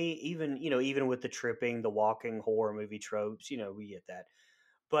 To me, even with the tripping, the walking horror movie tropes, we get that.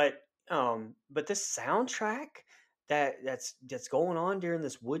 But this soundtrack that's going on during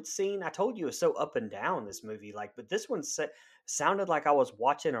this wood scene, I told you, is so up and down, this movie. But this one sounded like I was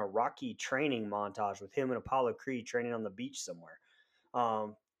watching a Rocky training montage with him and Apollo Creed training on the beach somewhere.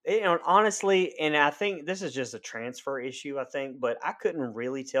 Honestly, and I think this is just a transfer issue, but I couldn't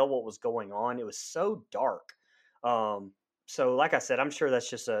really tell what was going on. It was so dark. So like I said, I'm sure that's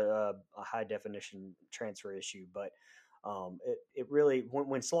just a high definition transfer issue, but it really,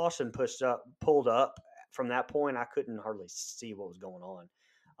 when Slauson pulled up from that point, I couldn't hardly see what was going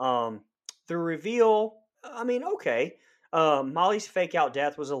on. The reveal, okay. Molly's fake out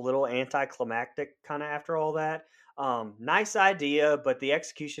death was a little anticlimactic kind of after all that. Nice idea, but the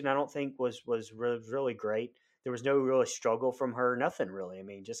execution I don't think was really great. There was no really struggle from her, nothing really.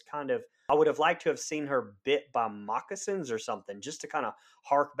 Just kind of, I would have liked to have seen her bit by moccasins or something, just to kind of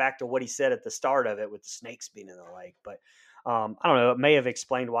hark back to what he said at the start of it with the snakes being in the lake. But I don't know, it may have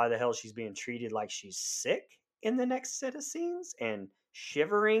explained why the hell she's being treated like she's sick in the next set of scenes and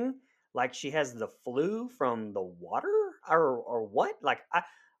shivering like she has the flu from the water or what?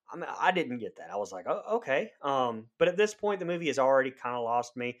 I didn't get that. I was like, oh, okay. But at this point, the movie has already kind of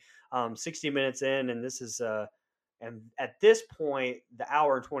lost me. 60 minutes in, and this is and at this point, the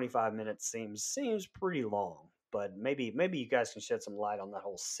hour and 25 minutes seems pretty long. But maybe you guys can shed some light on that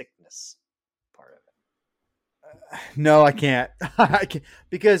whole sickness part of it. No, I can't. I can't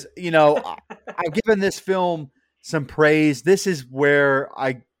because I've given this film some praise. This is where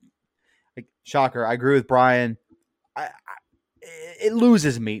shocker. I agree with Brian. It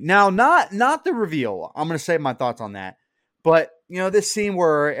loses me now. Not the reveal. I'm going to say my thoughts on that. But this scene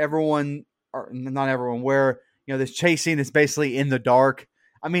where everyone, or not everyone, where this chase scene is basically in the dark.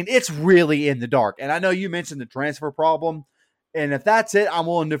 It's really in the dark. And I know you mentioned the transfer problem, and if that's it, I'm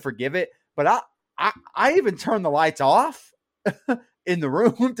willing to forgive it. But I even turned the lights off in the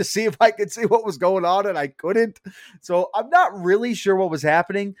room to see if I could see what was going on, and I couldn't. So I'm not really sure what was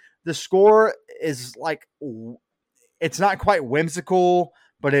happening. The score is it's not quite whimsical,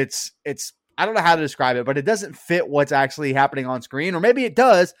 but it's I don't know how to describe it, but it doesn't fit what's actually happening on screen, or maybe it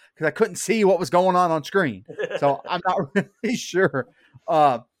does because I couldn't see what was going on screen. So I'm not really sure.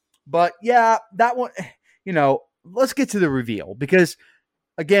 But yeah, that one, let's get to the reveal, because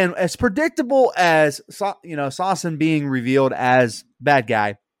again, as predictable as Slauson being revealed as bad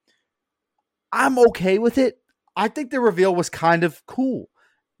guy, I'm okay with it. I think the reveal was kind of cool,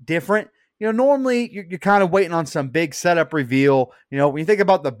 different. Normally you're kind of waiting on some big setup reveal. When you think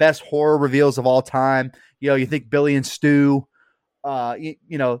about the best horror reveals of all time, you think Billy and Stu,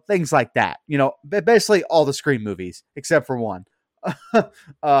 things like that. Basically all the Scream movies except for one,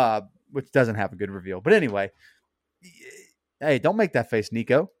 which doesn't have a good reveal. But anyway, hey, don't make that face,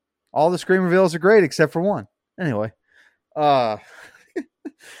 Nico. All the Scream reveals are great except for one. Anyway, but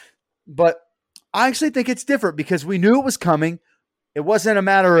I actually think it's different because we knew it was coming. It wasn't a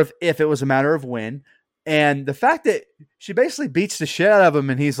matter of if, it was a matter of when. And the fact that she basically beats the shit out of him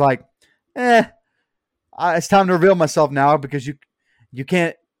and he's like, it's time to reveal myself now because you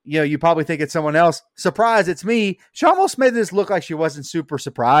can't, you probably think it's someone else. Surprise, it's me. She almost made this look like she wasn't super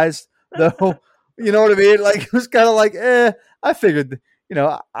surprised, though. You know what I mean? It was kind of like, I figured,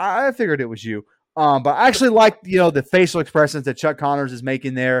 I figured it was you. But I actually like, the facial expressions that Chuck Connors is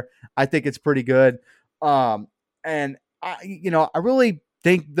making there. I think it's pretty good. And I really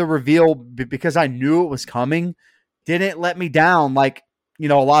think the reveal, because I knew it was coming, didn't let me down like, a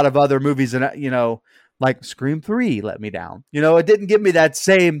lot of other movies, and like Scream 3 let me down. It didn't give me that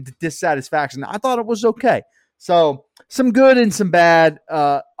same dissatisfaction. I thought it was okay. So some good and some bad,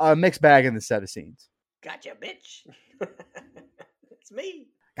 a mixed bag in the set of scenes. Gotcha, bitch. It's me.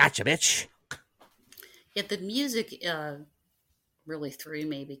 Gotcha, bitch. Yeah, the music really threw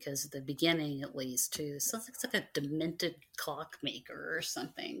me because at the beginning, at least, too, it sounds like it's like a demented clockmaker or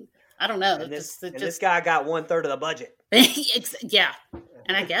something. I don't know. And this guy got 1/3 of the budget. Yeah,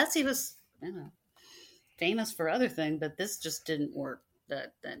 and I guess he was, famous for other things, but this just didn't work.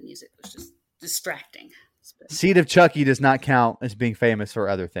 That music was just distracting. Seed of Chucky does not count as being famous for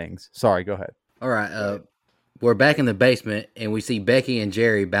other things. Sorry, go ahead. All right, we're back in the basement, and we see Becky and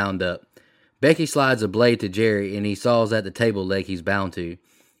Jerry bound up. Becky slides a blade to Jerry, and he saws at the table leg he's bound to.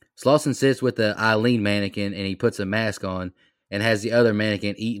 Slauson sits with the Eileen mannequin, and he puts a mask on and has the other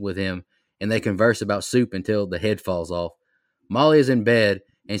mannequin eat with him, and they converse about soup until the head falls off. Molly is in bed,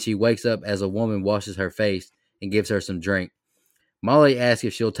 and she wakes up as a woman washes her face and gives her some drink. Molly asks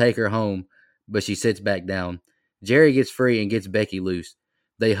if she'll take her home, but she sits back down. Jerry gets free and gets Becky loose.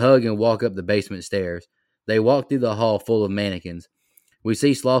 They hug and walk up the basement stairs. They walk through the hall full of mannequins. We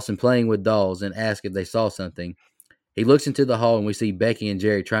see Slauson playing with dolls and ask if they saw something. He looks into the hall and we see Becky and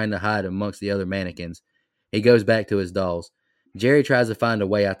Jerry trying to hide amongst the other mannequins. He goes back to his dolls. Jerry tries to find a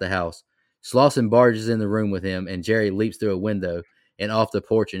way out the house. Slauson barges in the room with him, and Jerry leaps through a window and off the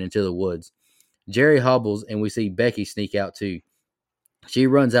porch and into the woods. Jerry hobbles, and we see Becky sneak out too. She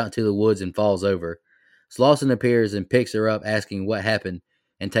runs out into the woods and falls over. Slauson appears and picks her up, asking what happened,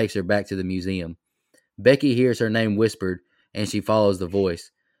 and takes her back to the museum. Becky hears her name whispered, and she follows the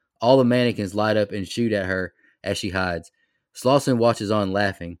voice. All the mannequins light up and shoot at her as she hides. Slauson watches on,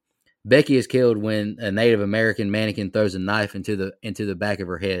 laughing. Becky is killed when a Native American mannequin throws a knife into the back of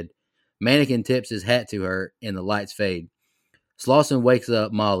her head. Mannequin tips his hat to her, and the lights fade. Slauson wakes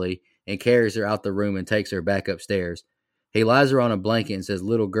up Molly and carries her out the room and takes her back upstairs. He lies her on a blanket and says,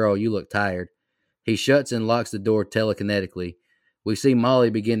 "Little girl, you look tired." He shuts and locks the door telekinetically. We see Molly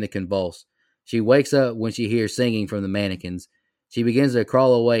begin to convulse. She wakes up when she hears singing from the mannequins. She begins to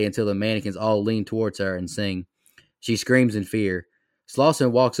crawl away until the mannequins all lean towards her and sing. She screams in fear.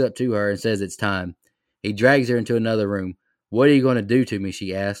 Slauson walks up to her and says it's time. He drags her into another room. "What are you going to do to me?"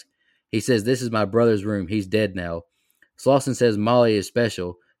 she asks. He says, "This is my brother's room. He's dead now." Slauson says Molly is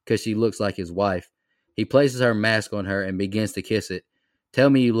special because she looks like his wife. He places her mask on her and begins to kiss it. "Tell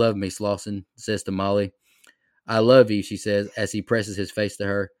me you love me," Slauson says to Molly. "I love you," she says as he presses his face to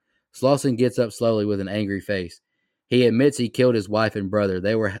her. Slauson gets up slowly with an angry face. He admits he killed his wife and brother.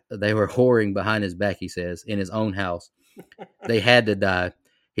 They were whoring behind his back, he says, in his own house. They had to die.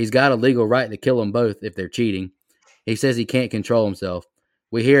 He's got a legal right to kill them both if they're cheating. He says he can't control himself.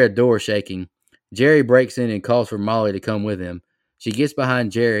 We hear a door shaking. Jerry breaks in and calls for Molly to come with him. She gets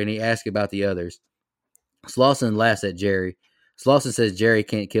behind Jerry and he asks about the others. Slauson laughs at Jerry. Slauson says Jerry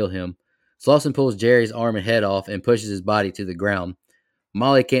can't kill him. Slauson pulls Jerry's arm and head off and pushes his body to the ground.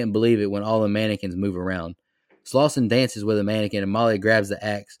 Molly can't believe it when all the mannequins move around. Slauson dances with a mannequin and Molly grabs the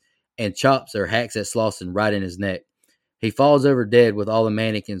axe and chops or hacks at Slauson right in his neck. He falls over dead with all the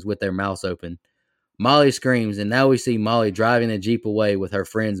mannequins with their mouths open. Molly screams, and now we see Molly driving the Jeep away with her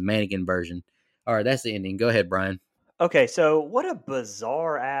friend's mannequin version. All right, that's the ending. Go ahead, Brian. Okay, so what a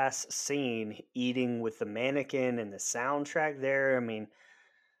bizarre ass scene, eating with the mannequin and the soundtrack there. I mean,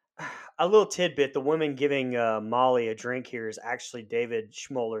 a little tidbit: the woman giving Molly a drink here is actually David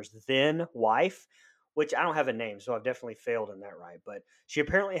Schmoller's then wife, which I don't have a name, so I've definitely failed in that, right? But she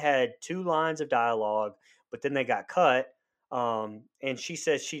apparently had 2 lines of dialogue, but then they got cut. And she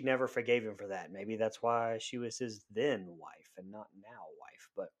says she never forgave him for that. Maybe that's why she was his then wife and not now wife.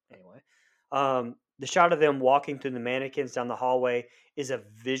 But anyway, the shot of them walking through the mannequins down the hallway is a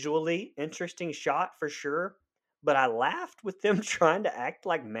visually interesting shot for sure. But I laughed with them trying to act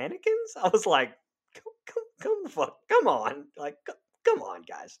like mannequins. I was like, come on. Like, come on,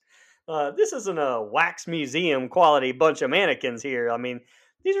 guys. This isn't a wax museum quality bunch of mannequins here. I mean,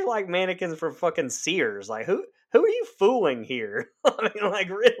 these are like mannequins from fucking Sears. Like, who are you fooling here? I mean, like,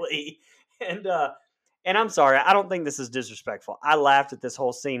 really? And I'm sorry, I don't think this is disrespectful. I laughed at this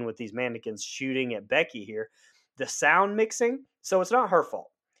whole scene with these mannequins shooting at Becky here. The sound mixing, so it's not her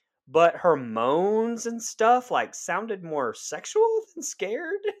fault, but her moans and stuff like sounded more sexual than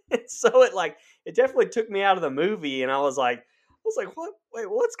scared. So it definitely took me out of the movie, and I was like, what? Wait,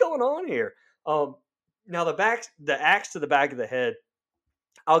 what's going on here? Now the axe to the back of the head.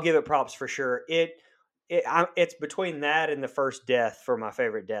 I'll give it props for sure. It's between that and the first death for my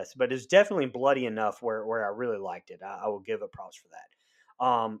favorite deaths, but it's definitely bloody enough where I really liked it. I will give it props for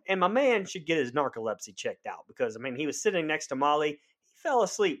that. And my man should get his narcolepsy checked out because I mean he was sitting next to Molly. He fell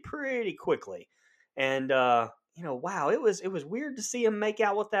asleep pretty quickly, and wow, it was weird to see him make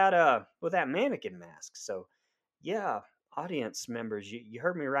out with that mannequin mask. So yeah, audience members, you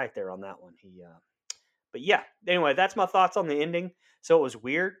heard me right there on that one. But yeah, anyway, that's my thoughts on the ending. So it was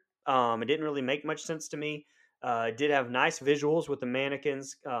weird. It didn't really make much sense to me. It did have nice visuals with the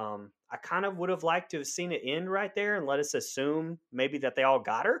mannequins. I kind of would have liked to have seen it end right there and let us assume maybe that they all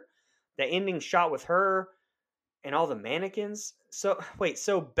got her. The ending shot with her and all the mannequins. So wait,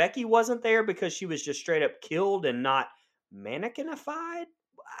 so Becky wasn't there because she was just straight up killed and not mannequinified?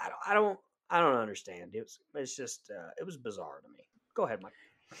 I don't understand. It's just it was bizarre to me. Go ahead, Mike.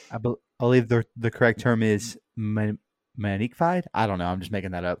 I believe the correct term is maniquified. I don't know. I'm just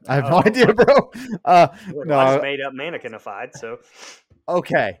making that up. I have no idea, bro. No, I just made up mannequinified. So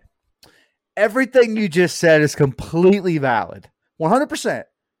okay, everything you just said is completely valid, 100%.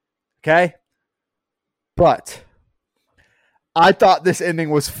 Okay, but I thought this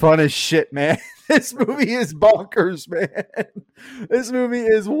ending was fun as shit, man. This movie is bonkers, man. This movie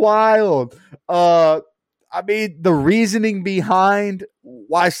is wild. I mean, the reasoning behind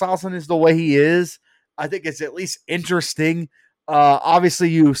why Salson is the way he is, I think it's at least interesting. Obviously,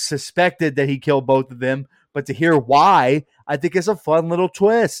 you suspected that he killed both of them, but to hear why, I think is a fun little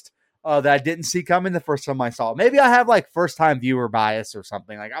twist that I didn't see coming the first time I saw it. Maybe I have like first-time viewer bias or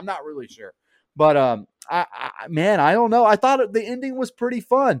something. Like I'm not really sure. But I don't know. I thought the ending was pretty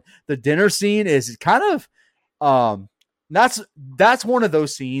fun. The dinner scene is kind of that's one of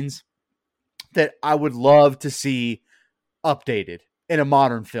those scenes that I would love to see updated in a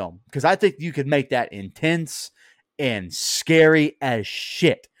modern film because I think you could make that intense and scary as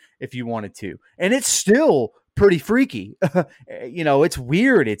shit if you wanted to, and it's still pretty freaky. It's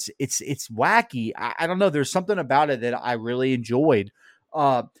weird. It's wacky. I don't know. There's something about it that I really enjoyed.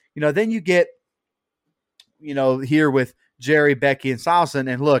 Then you get, here with Jerry, Becky, and Salson,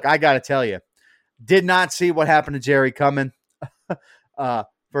 and look, I got to tell you, did not see what happened to Jerry coming.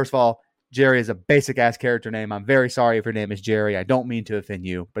 First of all, Jerry is a basic ass character name. I'm very sorry if your name is Jerry. I don't mean to offend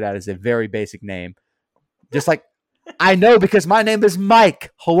you, but that is a very basic name. Just like I know because my name is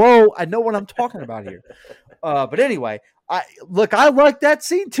Mike. Hello, I know what I'm talking about here. But anyway, I like that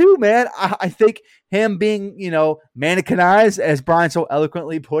scene too, man. I think him being, mannequinized, as Brian so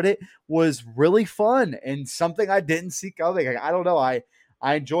eloquently put it, was really fun and something I didn't see coming. I don't know. I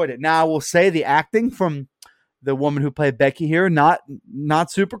enjoyed it. Now I will say the acting from the woman who played Becky here, not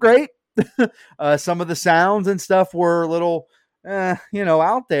super great. Some of the sounds and stuff were a little,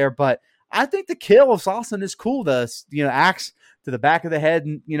 out there, but I think the kill of Salson is cool. The, axe to the back of the head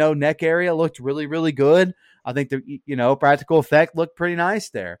and, neck area looked really, really good. I think the, practical effect looked pretty nice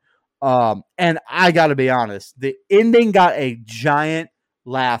there. And I got to be honest, the ending got a giant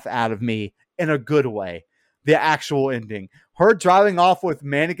laugh out of me in a good way. The actual ending, her driving off with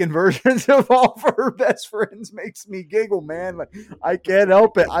mannequin versions of all of her best friends makes me giggle, man. Like I can't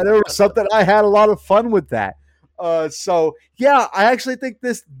help it. There was something I had a lot of fun with that. So yeah, I actually think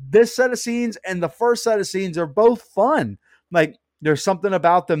this set of scenes and the first set of scenes are both fun. Like there's something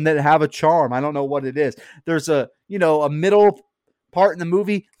about them that have a charm. I don't know what it is. There's a middle part in the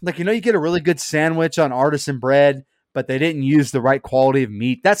movie. Like, you get a really good sandwich on artisan bread, but they didn't use the right quality of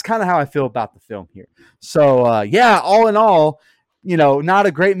meat. That's kind of how I feel about the film here. So, all in all, not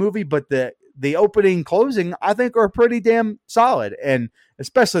a great movie, but the opening, closing, I think are pretty damn solid. And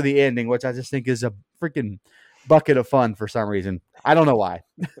especially the ending, which I just think is a freaking bucket of fun for some reason. I don't know why.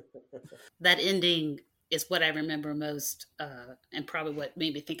 That ending is what I remember most, and probably what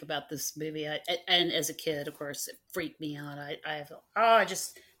made me think about this movie. And as a kid, of course, it freaked me out.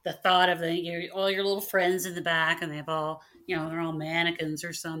 The thought of all your little friends in the back, and they've all, they're all mannequins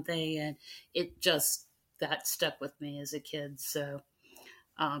or something, and that stuck with me as a kid. So,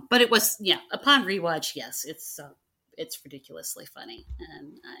 but it was, upon rewatch, yes, it's ridiculously funny,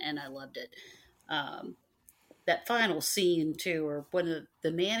 and I loved it. That final scene too, or one of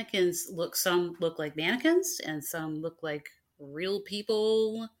the mannequins some look like mannequins, and some look like real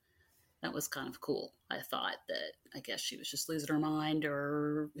people. That was kind of cool. I thought that I guess she was just losing her mind,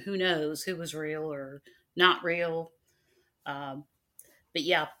 or who knows who was real or not real. But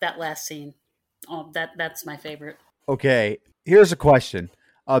yeah, that last scene, that's my favorite. Okay, here's a question.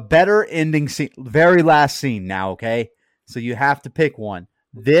 A better ending scene, very last scene now, okay? So you have to pick one.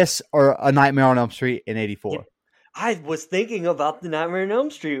 This or A Nightmare on Elm Street in 84? I was thinking about The Nightmare on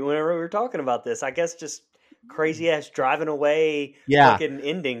Elm Street whenever we were talking about this. I guess just crazy ass driving away Yeah. fucking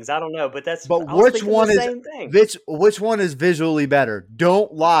endings. I don't know, but I was which thinking one the is same thing. which one is visually better?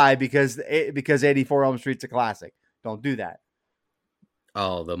 Don't lie because 84 Elm Street's a classic. Don't do that.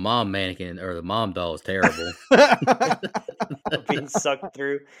 Oh, the mom mannequin or the mom doll is terrible. Being sucked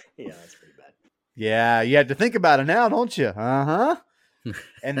through. Yeah, that's pretty bad. Yeah, you have to think about it now, don't you? Uh huh.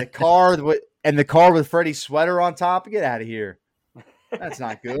 And the car with Freddy's sweater on top. Get out of here. That's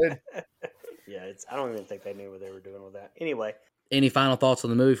not good. Yeah, I don't even think they knew what they were doing with that. Anyway, Any final thoughts on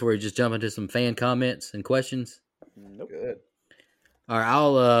the movie before we just jump into some fan comments and questions? nope. Good. All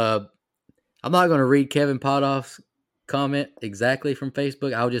right, I'm not going to read Kevin Potoff's comment exactly from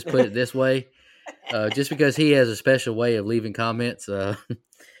Facebook. I'll just put it this way, just because he has a special way of leaving comments.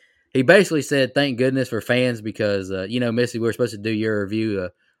 He basically said, "Thank goodness for fans because Missy, we were supposed to do your review.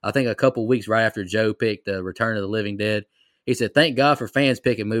 I think a couple weeks right after Joe picked Return of the Living Dead." He said, "Thank God for fans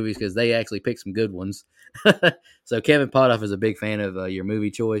picking movies because they actually pick some good ones." So Kevin Potoff is a big fan of your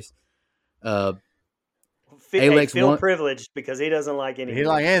movie choice. Alex Feel one- privileged because he doesn't like anything. He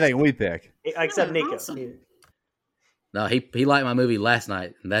like anything we pick. Except Nico. Awesome. No, he liked my movie last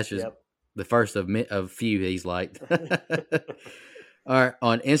night, and that's just Yep. the first of few he's liked. All right,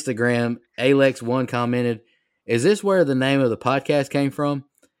 on Instagram, Alex1 commented, "Is this where the name of the podcast came from?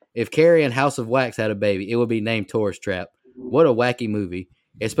 If Carrie and House of Wax had a baby, it would be named Tourist Trap. What a wacky movie.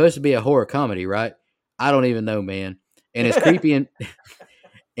 It's supposed to be a horror comedy, right? I don't even know, man. And as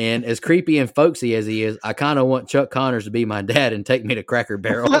creepy and folksy as he is, I kind of want Chuck Connors to be my dad and take me to Cracker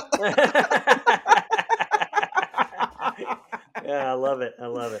Barrel." Yeah, I love it. I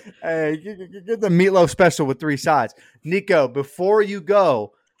love it. Hey, get the meatloaf special with 3 sides. Nico, before you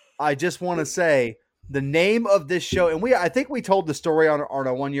go, I just want to say the name of this show, and I think we told the story on our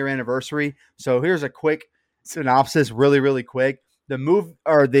 1-year anniversary. So here's a quick synopsis, really, really quick. The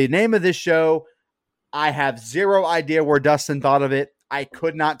name of this show, I have zero idea where Dustin thought of it. I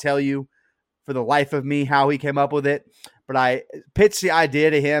could not tell you for the life of me how he came up with it, but I pitched the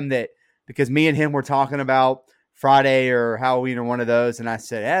idea to him that because me and him were talking about Friday or Halloween or one of those, and I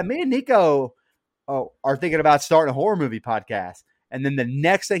said, me and Nico are thinking about starting a horror movie podcast. And then the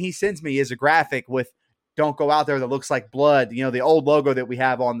next thing he sends me is a graphic with "Don't Go Out There" that looks like blood. The old logo that we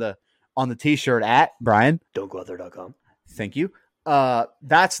have on the t-shirt at Brian. Don'tGoOutThere.com. Thank you.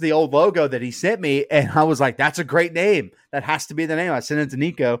 That's the old logo that he sent me, and I was like, "That's a great name. That has to be the name." I sent it to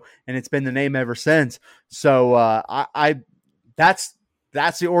Nico, and it's been the name ever since. So that's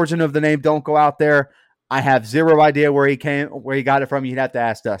the origin of the name "Don't Go Out There." I have zero idea where he got it from. You'd have to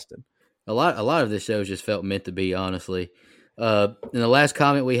ask Dustin. A lot of this show just felt meant to be, honestly. And the last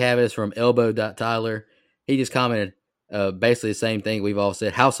comment we have is from Elbow.Tyler. He just commented basically the same thing we've all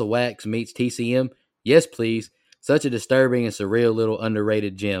said. House of Wax meets TCM. Yes, please. Such a disturbing and surreal little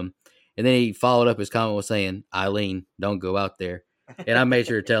underrated gem. And then he followed up his comment with saying, "Eileen, don't go out there." And I made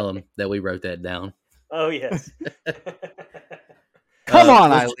sure to tell him that we wrote that down. Oh, yes. Come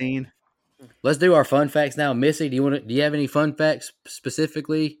on, let's- Eileen. Let's do our fun facts now. Missy, do you have any fun facts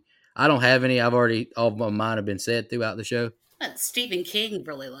specifically? I don't have any. All of mine have been said throughout the show. Stephen King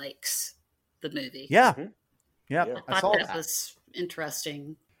really likes the movie. Yeah. Mhm. Yeah. Yeah. I I saw thought that that. was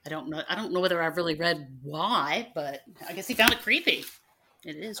interesting. I don't know whether I've really read why, but I guess he found it creepy.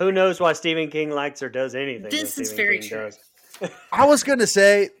 It is. Who knows why Stephen King likes or does anything? This that is Stephen very King true. does. I was going to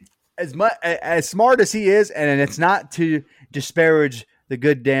say, as smart as he is, and it's not to disparage the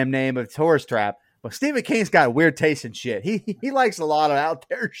good damn name of Tourist Trap, but Stephen King's got weird taste in shit. He likes a lot of out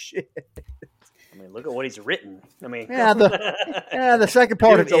there shit. I mean, look at what he's written. I mean, Yeah, the second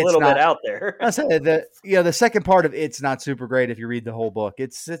part of dude's a little not, bit out there. I said the second part of it's not super great if you read the whole book.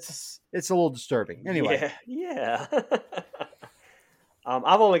 It's a little disturbing. Anyway, Yeah.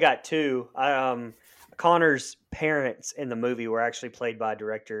 I've only got 2. Connor's parents in the movie were actually played by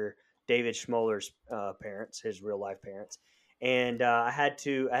director David Schmoller's parents, his real life parents. And I had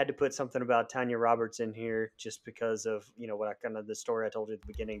to put something about Tanya Roberts in here just because of the story I told you at the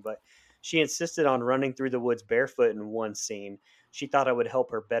beginning. But she insisted on running through the woods barefoot in one scene. She thought it would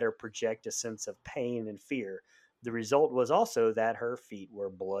help her better project a sense of pain and fear. The result was also that her feet were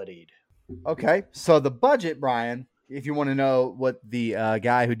bloodied. okay. So the budget, Brian, if you want to know what the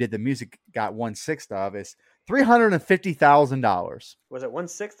guy who did the music got 1/6 of, is $350,000. Was it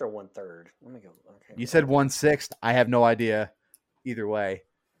 1/6 or 1/3? Let me go. Okay. You said 1/6. I have no idea either way,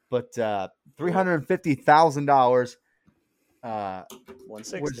 but $350,000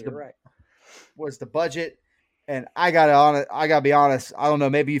 $1.60. was You're the- right. was the budget. And I gotta be honest. I don't know.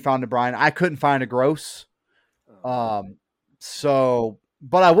 Maybe you found it, Brian. I couldn't find a gross. Oh.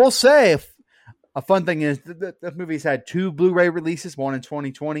 But I will say, a fun thing is the movie's had 2 Blu-ray releases, one in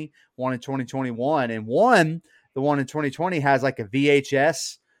 2020, one in 2021, and the one in 2020 has like a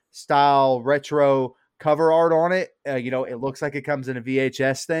VHS style retro cover art on it. It looks like it comes in a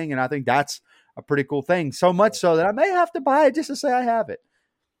VHS thing, and I think that's a pretty cool thing. So much so that I may have to buy it just to say I have it.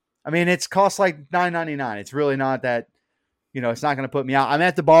 I mean, it's cost like $9.99. It's really not that, it's not going to put me out. I'm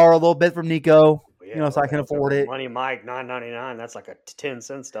at to borrow a little bit from Nico, so I can afford it. Money Mike, $9.99. That's like 10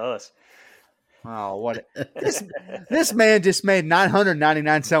 cents to us. Oh, what this man just made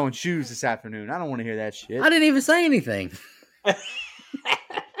 $999 selling shoes this afternoon. I don't want to hear that shit. I didn't even say anything.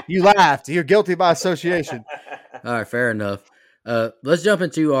 You laughed. You're guilty by association. All right, fair enough. Let's jump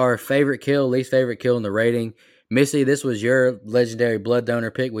into our favorite kill, least favorite kill in the rating. Missy, this was your legendary blood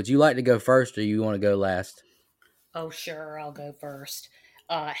donor pick. Would you like to go first, or you want to go last? Oh, sure, I'll go first.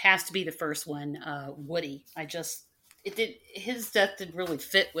 It has to be the first one, Woody. His death didn't really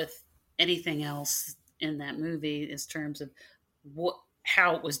fit with anything else in that movie in terms of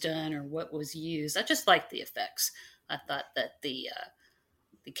how it was done or what was used. I just liked the effects. I thought that the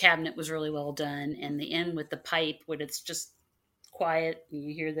cabinet was really well done, and the end with the pipe when it's just quiet and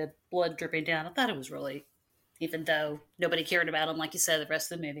you hear the blood dripping down. I thought it was really, even though nobody cared about him, like you said, the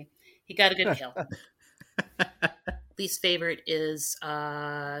rest of the movie, he got a good kill. Least favorite is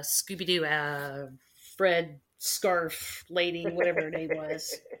Scooby-Doo, Fred Scarf Lady, whatever her name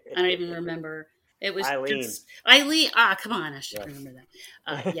was. I don't even remember. It was Eileen. Eileen. Come on, I should remember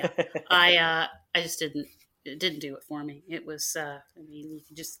that. Yeah, I just didn't. It didn't do it for me. It was. You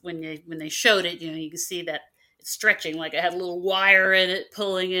can just when they showed it, you can see that it's stretching, like it had a little wire in it,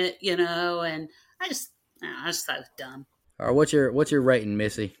 pulling it, and I just thought it was dumb. All right, what's your rating,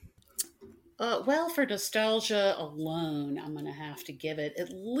 Missy? Well, for nostalgia alone, I'm going to have to give it at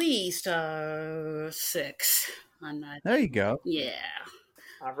least a 6. There you go. Yeah.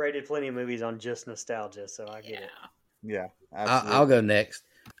 I've rated plenty of movies on just nostalgia, so I get it. Yeah, absolutely. I'll go next.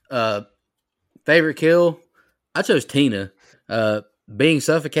 Favorite kill? I chose Tina. Being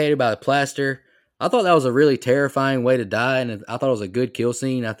suffocated by the plaster. I thought that was a really terrifying way to die, and I thought it was a good kill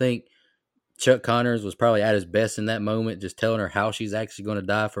scene. I think Chuck Connors was probably at his best in that moment, just telling her how she's actually going to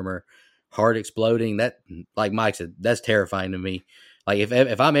die from her heart exploding. That, like Mike said, that's terrifying to me. Like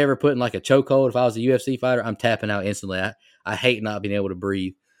if I'm ever put in like a chokehold, if I was a UFC fighter, I'm tapping out instantly. I hate not being able to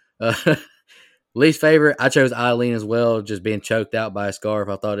breathe. Least favorite, I chose Eileen as well, just being choked out by a scarf.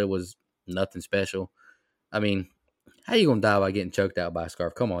 I thought it was nothing special. I mean, how you going to die by getting choked out by a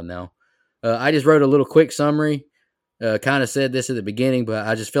scarf? Come on now. I just wrote a little quick summary. Kind of said this at the beginning, but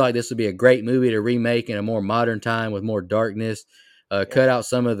I just feel like this would be a great movie to remake in a more modern time with more darkness. Cut out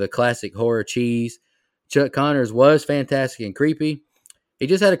some of the classic horror cheese. Chuck Connors was fantastic and creepy. He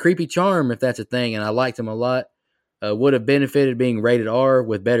just had a creepy charm, if that's a thing, and I liked him a lot. Would have benefited being rated R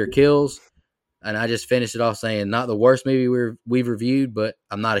with better kills. And I just finished it off saying, not the worst movie we've reviewed, but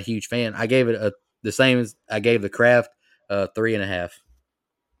I'm not a huge fan. I gave it the same as I gave The Craft, 3.5.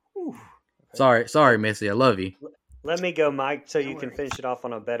 Sorry, Missy. I love you. Let me go, Mike, so you can finish it off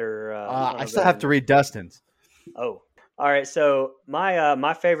on a better. I still have to read Dustin's. Oh, all right. So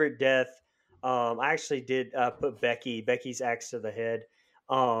my favorite death, I actually did put Becky's axe to the head,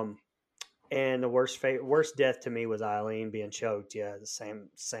 and the worst death to me was Eileen being choked. Yeah, the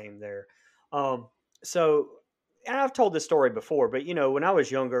same there. So, and I've told this story before, but when I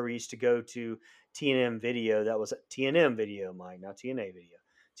was younger, we used to go to T&M Video. That was T&M Video, Mike, not TNA Video.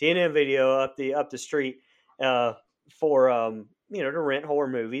 T&M Video up the street for to rent horror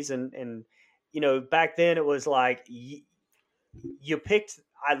movies, and back then it was like you picked,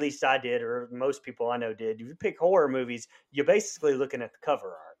 at least I did, or most people I know did. If you pick horror movies, you're basically looking at the cover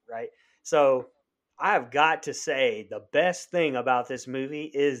art, right? So I've got to say the best thing about this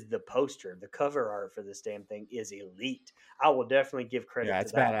movie is the poster. The cover art for this damn thing is elite. I will definitely give credit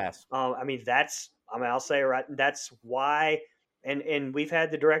to that. Yeah, it's badass. I'll say it right. That's why, and we've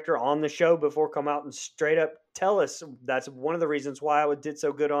had the director on the show before come out and straight up tell us that's one of the reasons why it did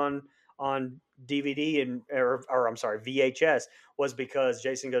so good on DVD or I'm sorry, VHS, was because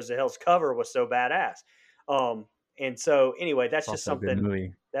Jason Goes to Hell's cover was so badass. And so anyway, that's just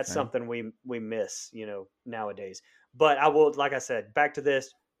something something we miss, nowadays. But I will, like I said, back to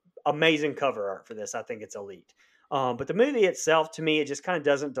this, amazing cover art for this. I think it's elite. But the movie itself, to me, it just kind of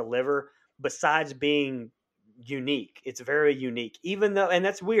doesn't deliver besides being unique. It's very unique, even though, and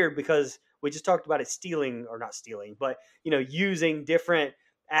that's weird because we just talked about it not stealing, but using different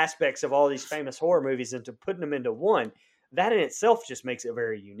aspects of all these famous horror movies and to putting them into one, that in itself just makes it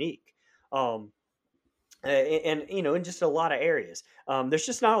very unique. And in just a lot of areas, there's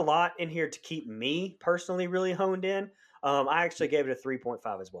just not a lot in here to keep me personally really honed in. I actually gave it a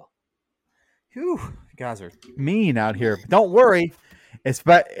 3.5 as well. Whew, you guys are mean out here. But don't worry. It's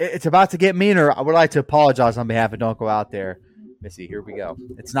about to get meaner. I would like to apologize on behalf of Don't Go Out There. Missy, here we go.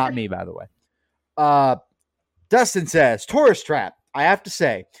 It's not me, by the way. Dustin says, Tourist Trap. I have to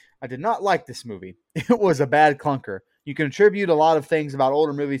say, I did not like this movie. It was a bad clunker. You can attribute a lot of things about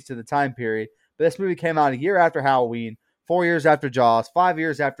older movies to the time period, but this movie came out a year after Halloween, 4 years after Jaws, 5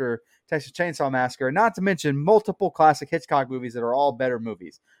 years after Texas Chainsaw Massacre, not to mention multiple classic Hitchcock movies that are all better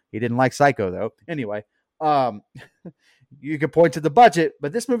movies. He didn't like Psycho, though. Anyway, you could point to the budget,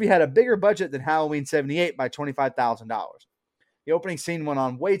 but this movie had a bigger budget than Halloween 78 by $25,000. The opening scene went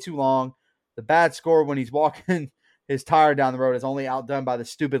on way too long. The bad score when he's walking his tire down the road is only outdone by the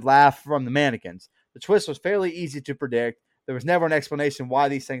stupid laugh from the mannequins. The twist was fairly easy to predict. There was never an explanation why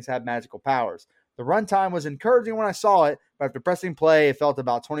these things had magical powers. The runtime was encouraging when I saw it, but after pressing play, it felt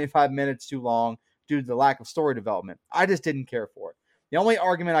about 25 minutes too long due to the lack of story development. I just didn't care for it. The only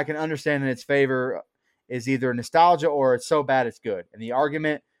argument I can understand in its favor is either nostalgia or it's so bad it's good. And the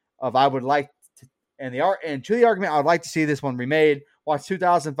argument of I would like to, and to the argument I would like to see this one remade, watch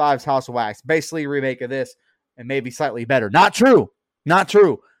 2005's House of Wax, basically a remake of this and maybe slightly better. Not true. Not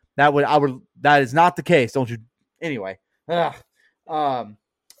true. That is not the case. Don't you? Anyway.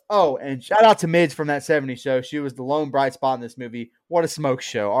 Oh, and shout out to Midge from That 70s Show. She was the lone bright spot in this movie. What a smoke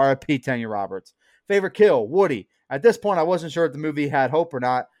show. R.I.P. Tanya Roberts. Favorite kill, Woody. At this point, I wasn't sure if the movie had hope or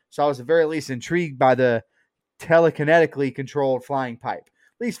not, so I was at very least intrigued by the telekinetically controlled flying pipe.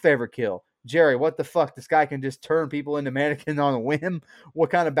 Least favorite kill, Jerry. What the fuck? This guy can just turn people into mannequins on a whim? What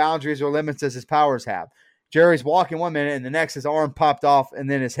kind of boundaries or limits does his powers have? Jerry's walking 1 minute, and the next his arm popped off, and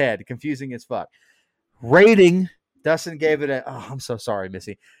then his head. Confusing as fuck. Rating, Dustin gave it a... Oh, I'm so sorry,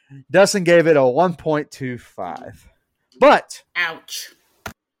 Missy. Dustin gave it a 1.25. But... Ouch.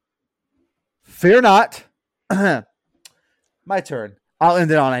 Fear not. My turn. I'll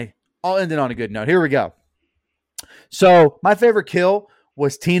end it on a good note. Here we go. So my favorite kill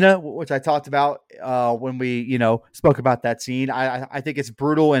was Tina, which I talked about when we, spoke about that scene. I think it's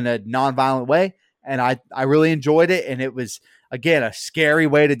brutal in a non-violent way, and I really enjoyed it. And it was, again, a scary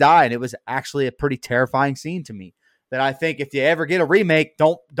way to die, and it was actually a pretty terrifying scene to me. That I think if you ever get a remake,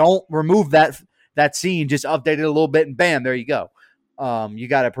 don't remove that scene. Just update it a little bit, and bam, there you go. You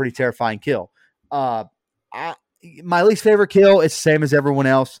got a pretty terrifying kill. My least favorite kill is the same as everyone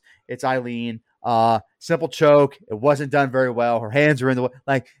else. It's Eileen. Simple choke. It wasn't done very well. Her hands are in the way.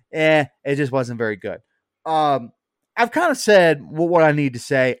 It just wasn't very good. I've kind of said what I need to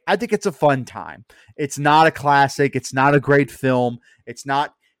say. I think it's a fun time. It's not a classic. It's not a great film. It's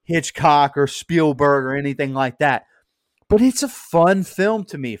not Hitchcock or Spielberg or anything like that. But it's a fun film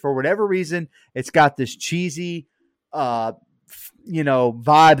to me. For whatever reason, it's got this cheesy, vibe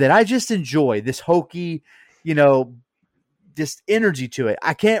that I just enjoy. This hokey, just energy to it.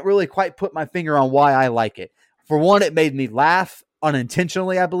 I can't really quite put my finger on why I like it. For one, it made me laugh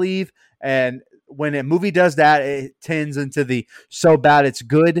unintentionally, I believe. And when a movie does that, it tends into the so bad it's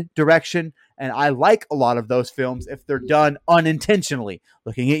good direction. And I like a lot of those films if they're done unintentionally.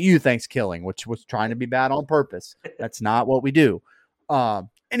 Looking at you, Thanksgiving, which was trying to be bad on purpose. That's not what we do.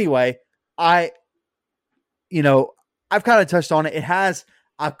 Anyway, I've kind of touched on it. It has,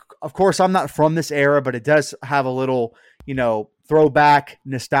 of course, I'm not from this era, but it does have a little, throwback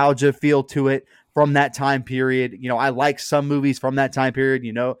nostalgia feel to it from that time period. I like some movies from that time period.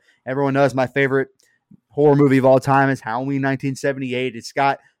 Everyone knows my favorite horror movie of all time is Halloween 1978. It's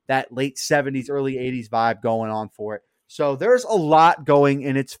got that late 70s, early 80s vibe going on for it. So there's a lot going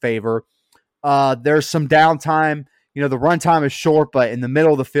in its favor. There's some downtime. The runtime is short, but in the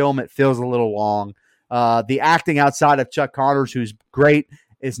middle of the film, it feels a little long. The acting outside of Chuck Connors, who's great,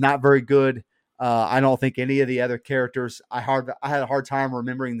 is not very good. I don't think any of the other characters, I had a hard time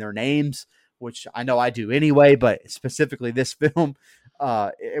remembering their names, which I know I do anyway, but specifically this film,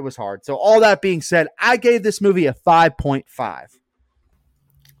 it was hard. So all that being said, I gave this movie a 5.5.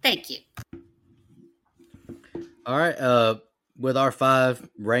 Thank you. All right. With our 5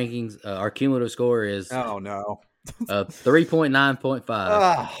 rankings, our cumulative score is Oh no, 3.9.5.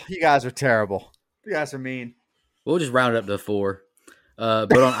 Oh, you guys are terrible. You guys are mean. We'll just round it up to 4. Very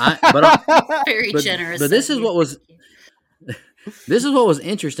generous. But this of is you. what was this is what was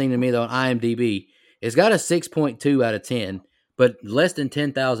interesting to me though on IMDb. It's got a 6.2 out of 10, but less than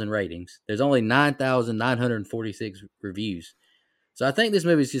 10,000 ratings. There's only 9,946 reviews. So I think this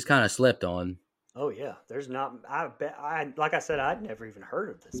movie's just kind of slept on. Oh yeah, there's not. I bet. Like I said, I'd never even heard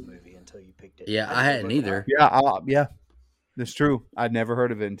of this movie until you picked it. Yeah, I hadn't either. Yeah, that's true. I'd never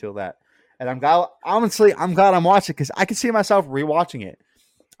heard of it until that. And I'm glad I'm watching it because I could see myself rewatching it.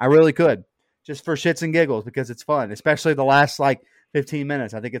 I really could, just for shits and giggles because it's fun, especially the last 15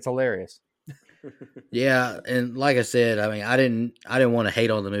 minutes. I think it's hilarious. Yeah, and like I said, I mean, I didn't want to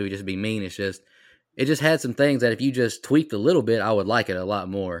hate on the movie just to be mean. It just had some things that if you just tweaked a little bit, I would like it a lot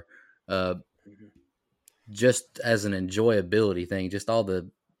more. Just as an enjoyability thing, just all the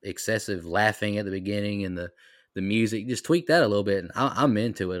excessive laughing at the beginning and the music, just tweak that a little bit, and I'm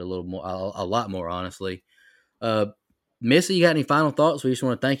into it a little more, a lot more, honestly. Missy, you got any final thoughts? We just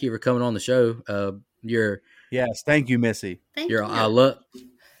want to thank you for coming on the show. Yes, thank you, Missy. Thank you.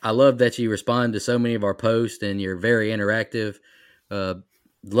 I love that you respond to so many of our posts and you're very interactive. I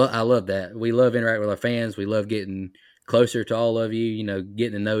love that. We love interacting with our fans. We love getting closer to all of you,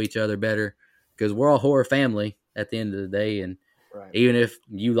 getting to know each other better, because we're all horror family at the end of the day. And even if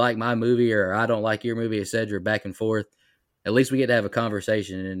you like my movie or I don't like your movie, etc., back and forth, at least we get to have a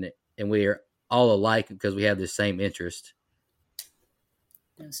conversation, and we are all alike because we have the same interest.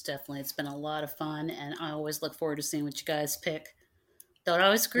 Most definitely. It's been a lot of fun, and I always look forward to seeing what you guys pick. Don't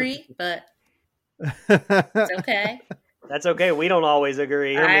always agree, but it's okay. That's okay. We don't always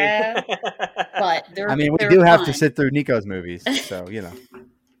agree. But we do have to sit through Nico's movies, so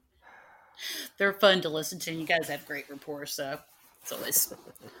they're fun to listen to. You guys have great rapport, so it's always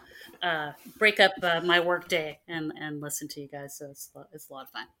break up my work day and listen to you guys. So it's a lot of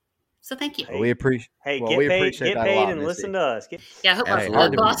fun. So thank you. We appreciate. Get paid and listen to us. I hope my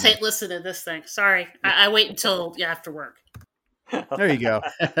boss ain't listening to this thing. Sorry, I wait until after work. There you go.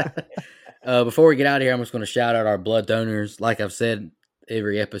 Before we get out of here, I'm just going to shout out our blood donors. Like I've said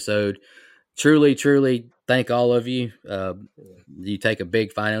every episode, truly, truly thank all of you. You take a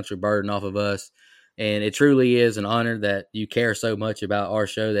big financial burden off of us, and it truly is an honor that you care so much about our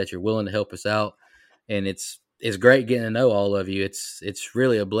show that you're willing to help us out. And it's great getting to know all of you. It's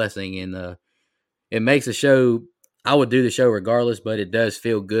really a blessing, and it makes the show. I would do the show regardless, but it does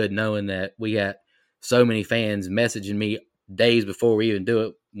feel good knowing that we got so many fans messaging me days before we even do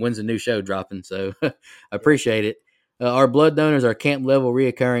it. When's the new show dropping? So I appreciate it. Our blood donors, our camp level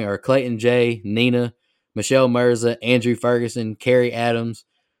reoccurring, are Clayton J, Nina, Michelle Mirza, Andrew Ferguson, Carrie Adams,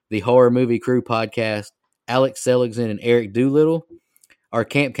 the Horror Movie Crew podcast, Alex Seligson, and Eric Doolittle. Our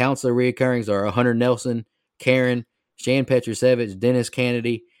camp counselor reoccurrings are Hunter Nelson, Karen, Shan Petrusevich, Dennis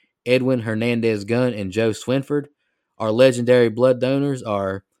Kennedy, Edwin Hernandez Gunn, and Joe Swinford. Our legendary blood donors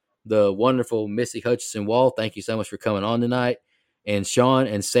are the wonderful Missy Hutchinson Wall. Thank you so much for coming on tonight. And Sean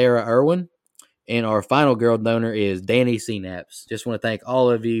and Sarah Irwin. And our final girl donor is Danny Cnaps. Just want to thank all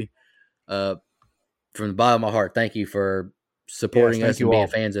of you from the bottom of my heart. Thank you for supporting us and being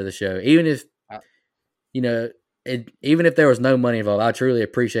fans of the show. Even if, even if there was no money involved, I truly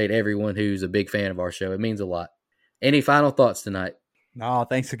appreciate everyone who's a big fan of our show. It means a lot. Any final thoughts tonight? No,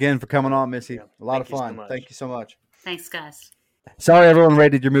 thanks again for coming on, Missy. Yeah, a lot of fun. Thank you so much. Thanks, guys. Sorry everyone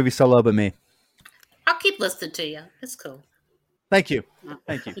rated your movie so low but me. I'll keep listening to you. It's cool. Thank you.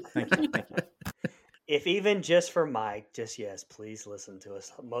 Thank you. If even just for Mike, please listen to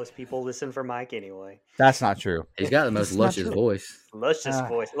us. Most people listen for Mike anyway. That's not true. He's got the most luscious voice.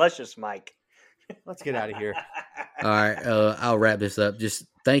 Luscious Mike. Let's get out of here. All right, I'll wrap this up. Just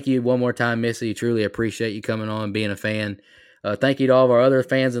thank you one more time, Missy. Truly appreciate you coming on, being a fan. Thank you to all of our other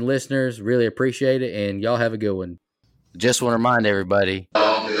fans and listeners. Really appreciate it, and y'all have a good one. Just want to remind everybody.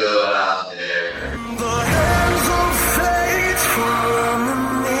 Don't go out there. The hands of fate from the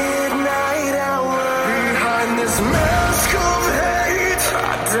midnight hour behind this man.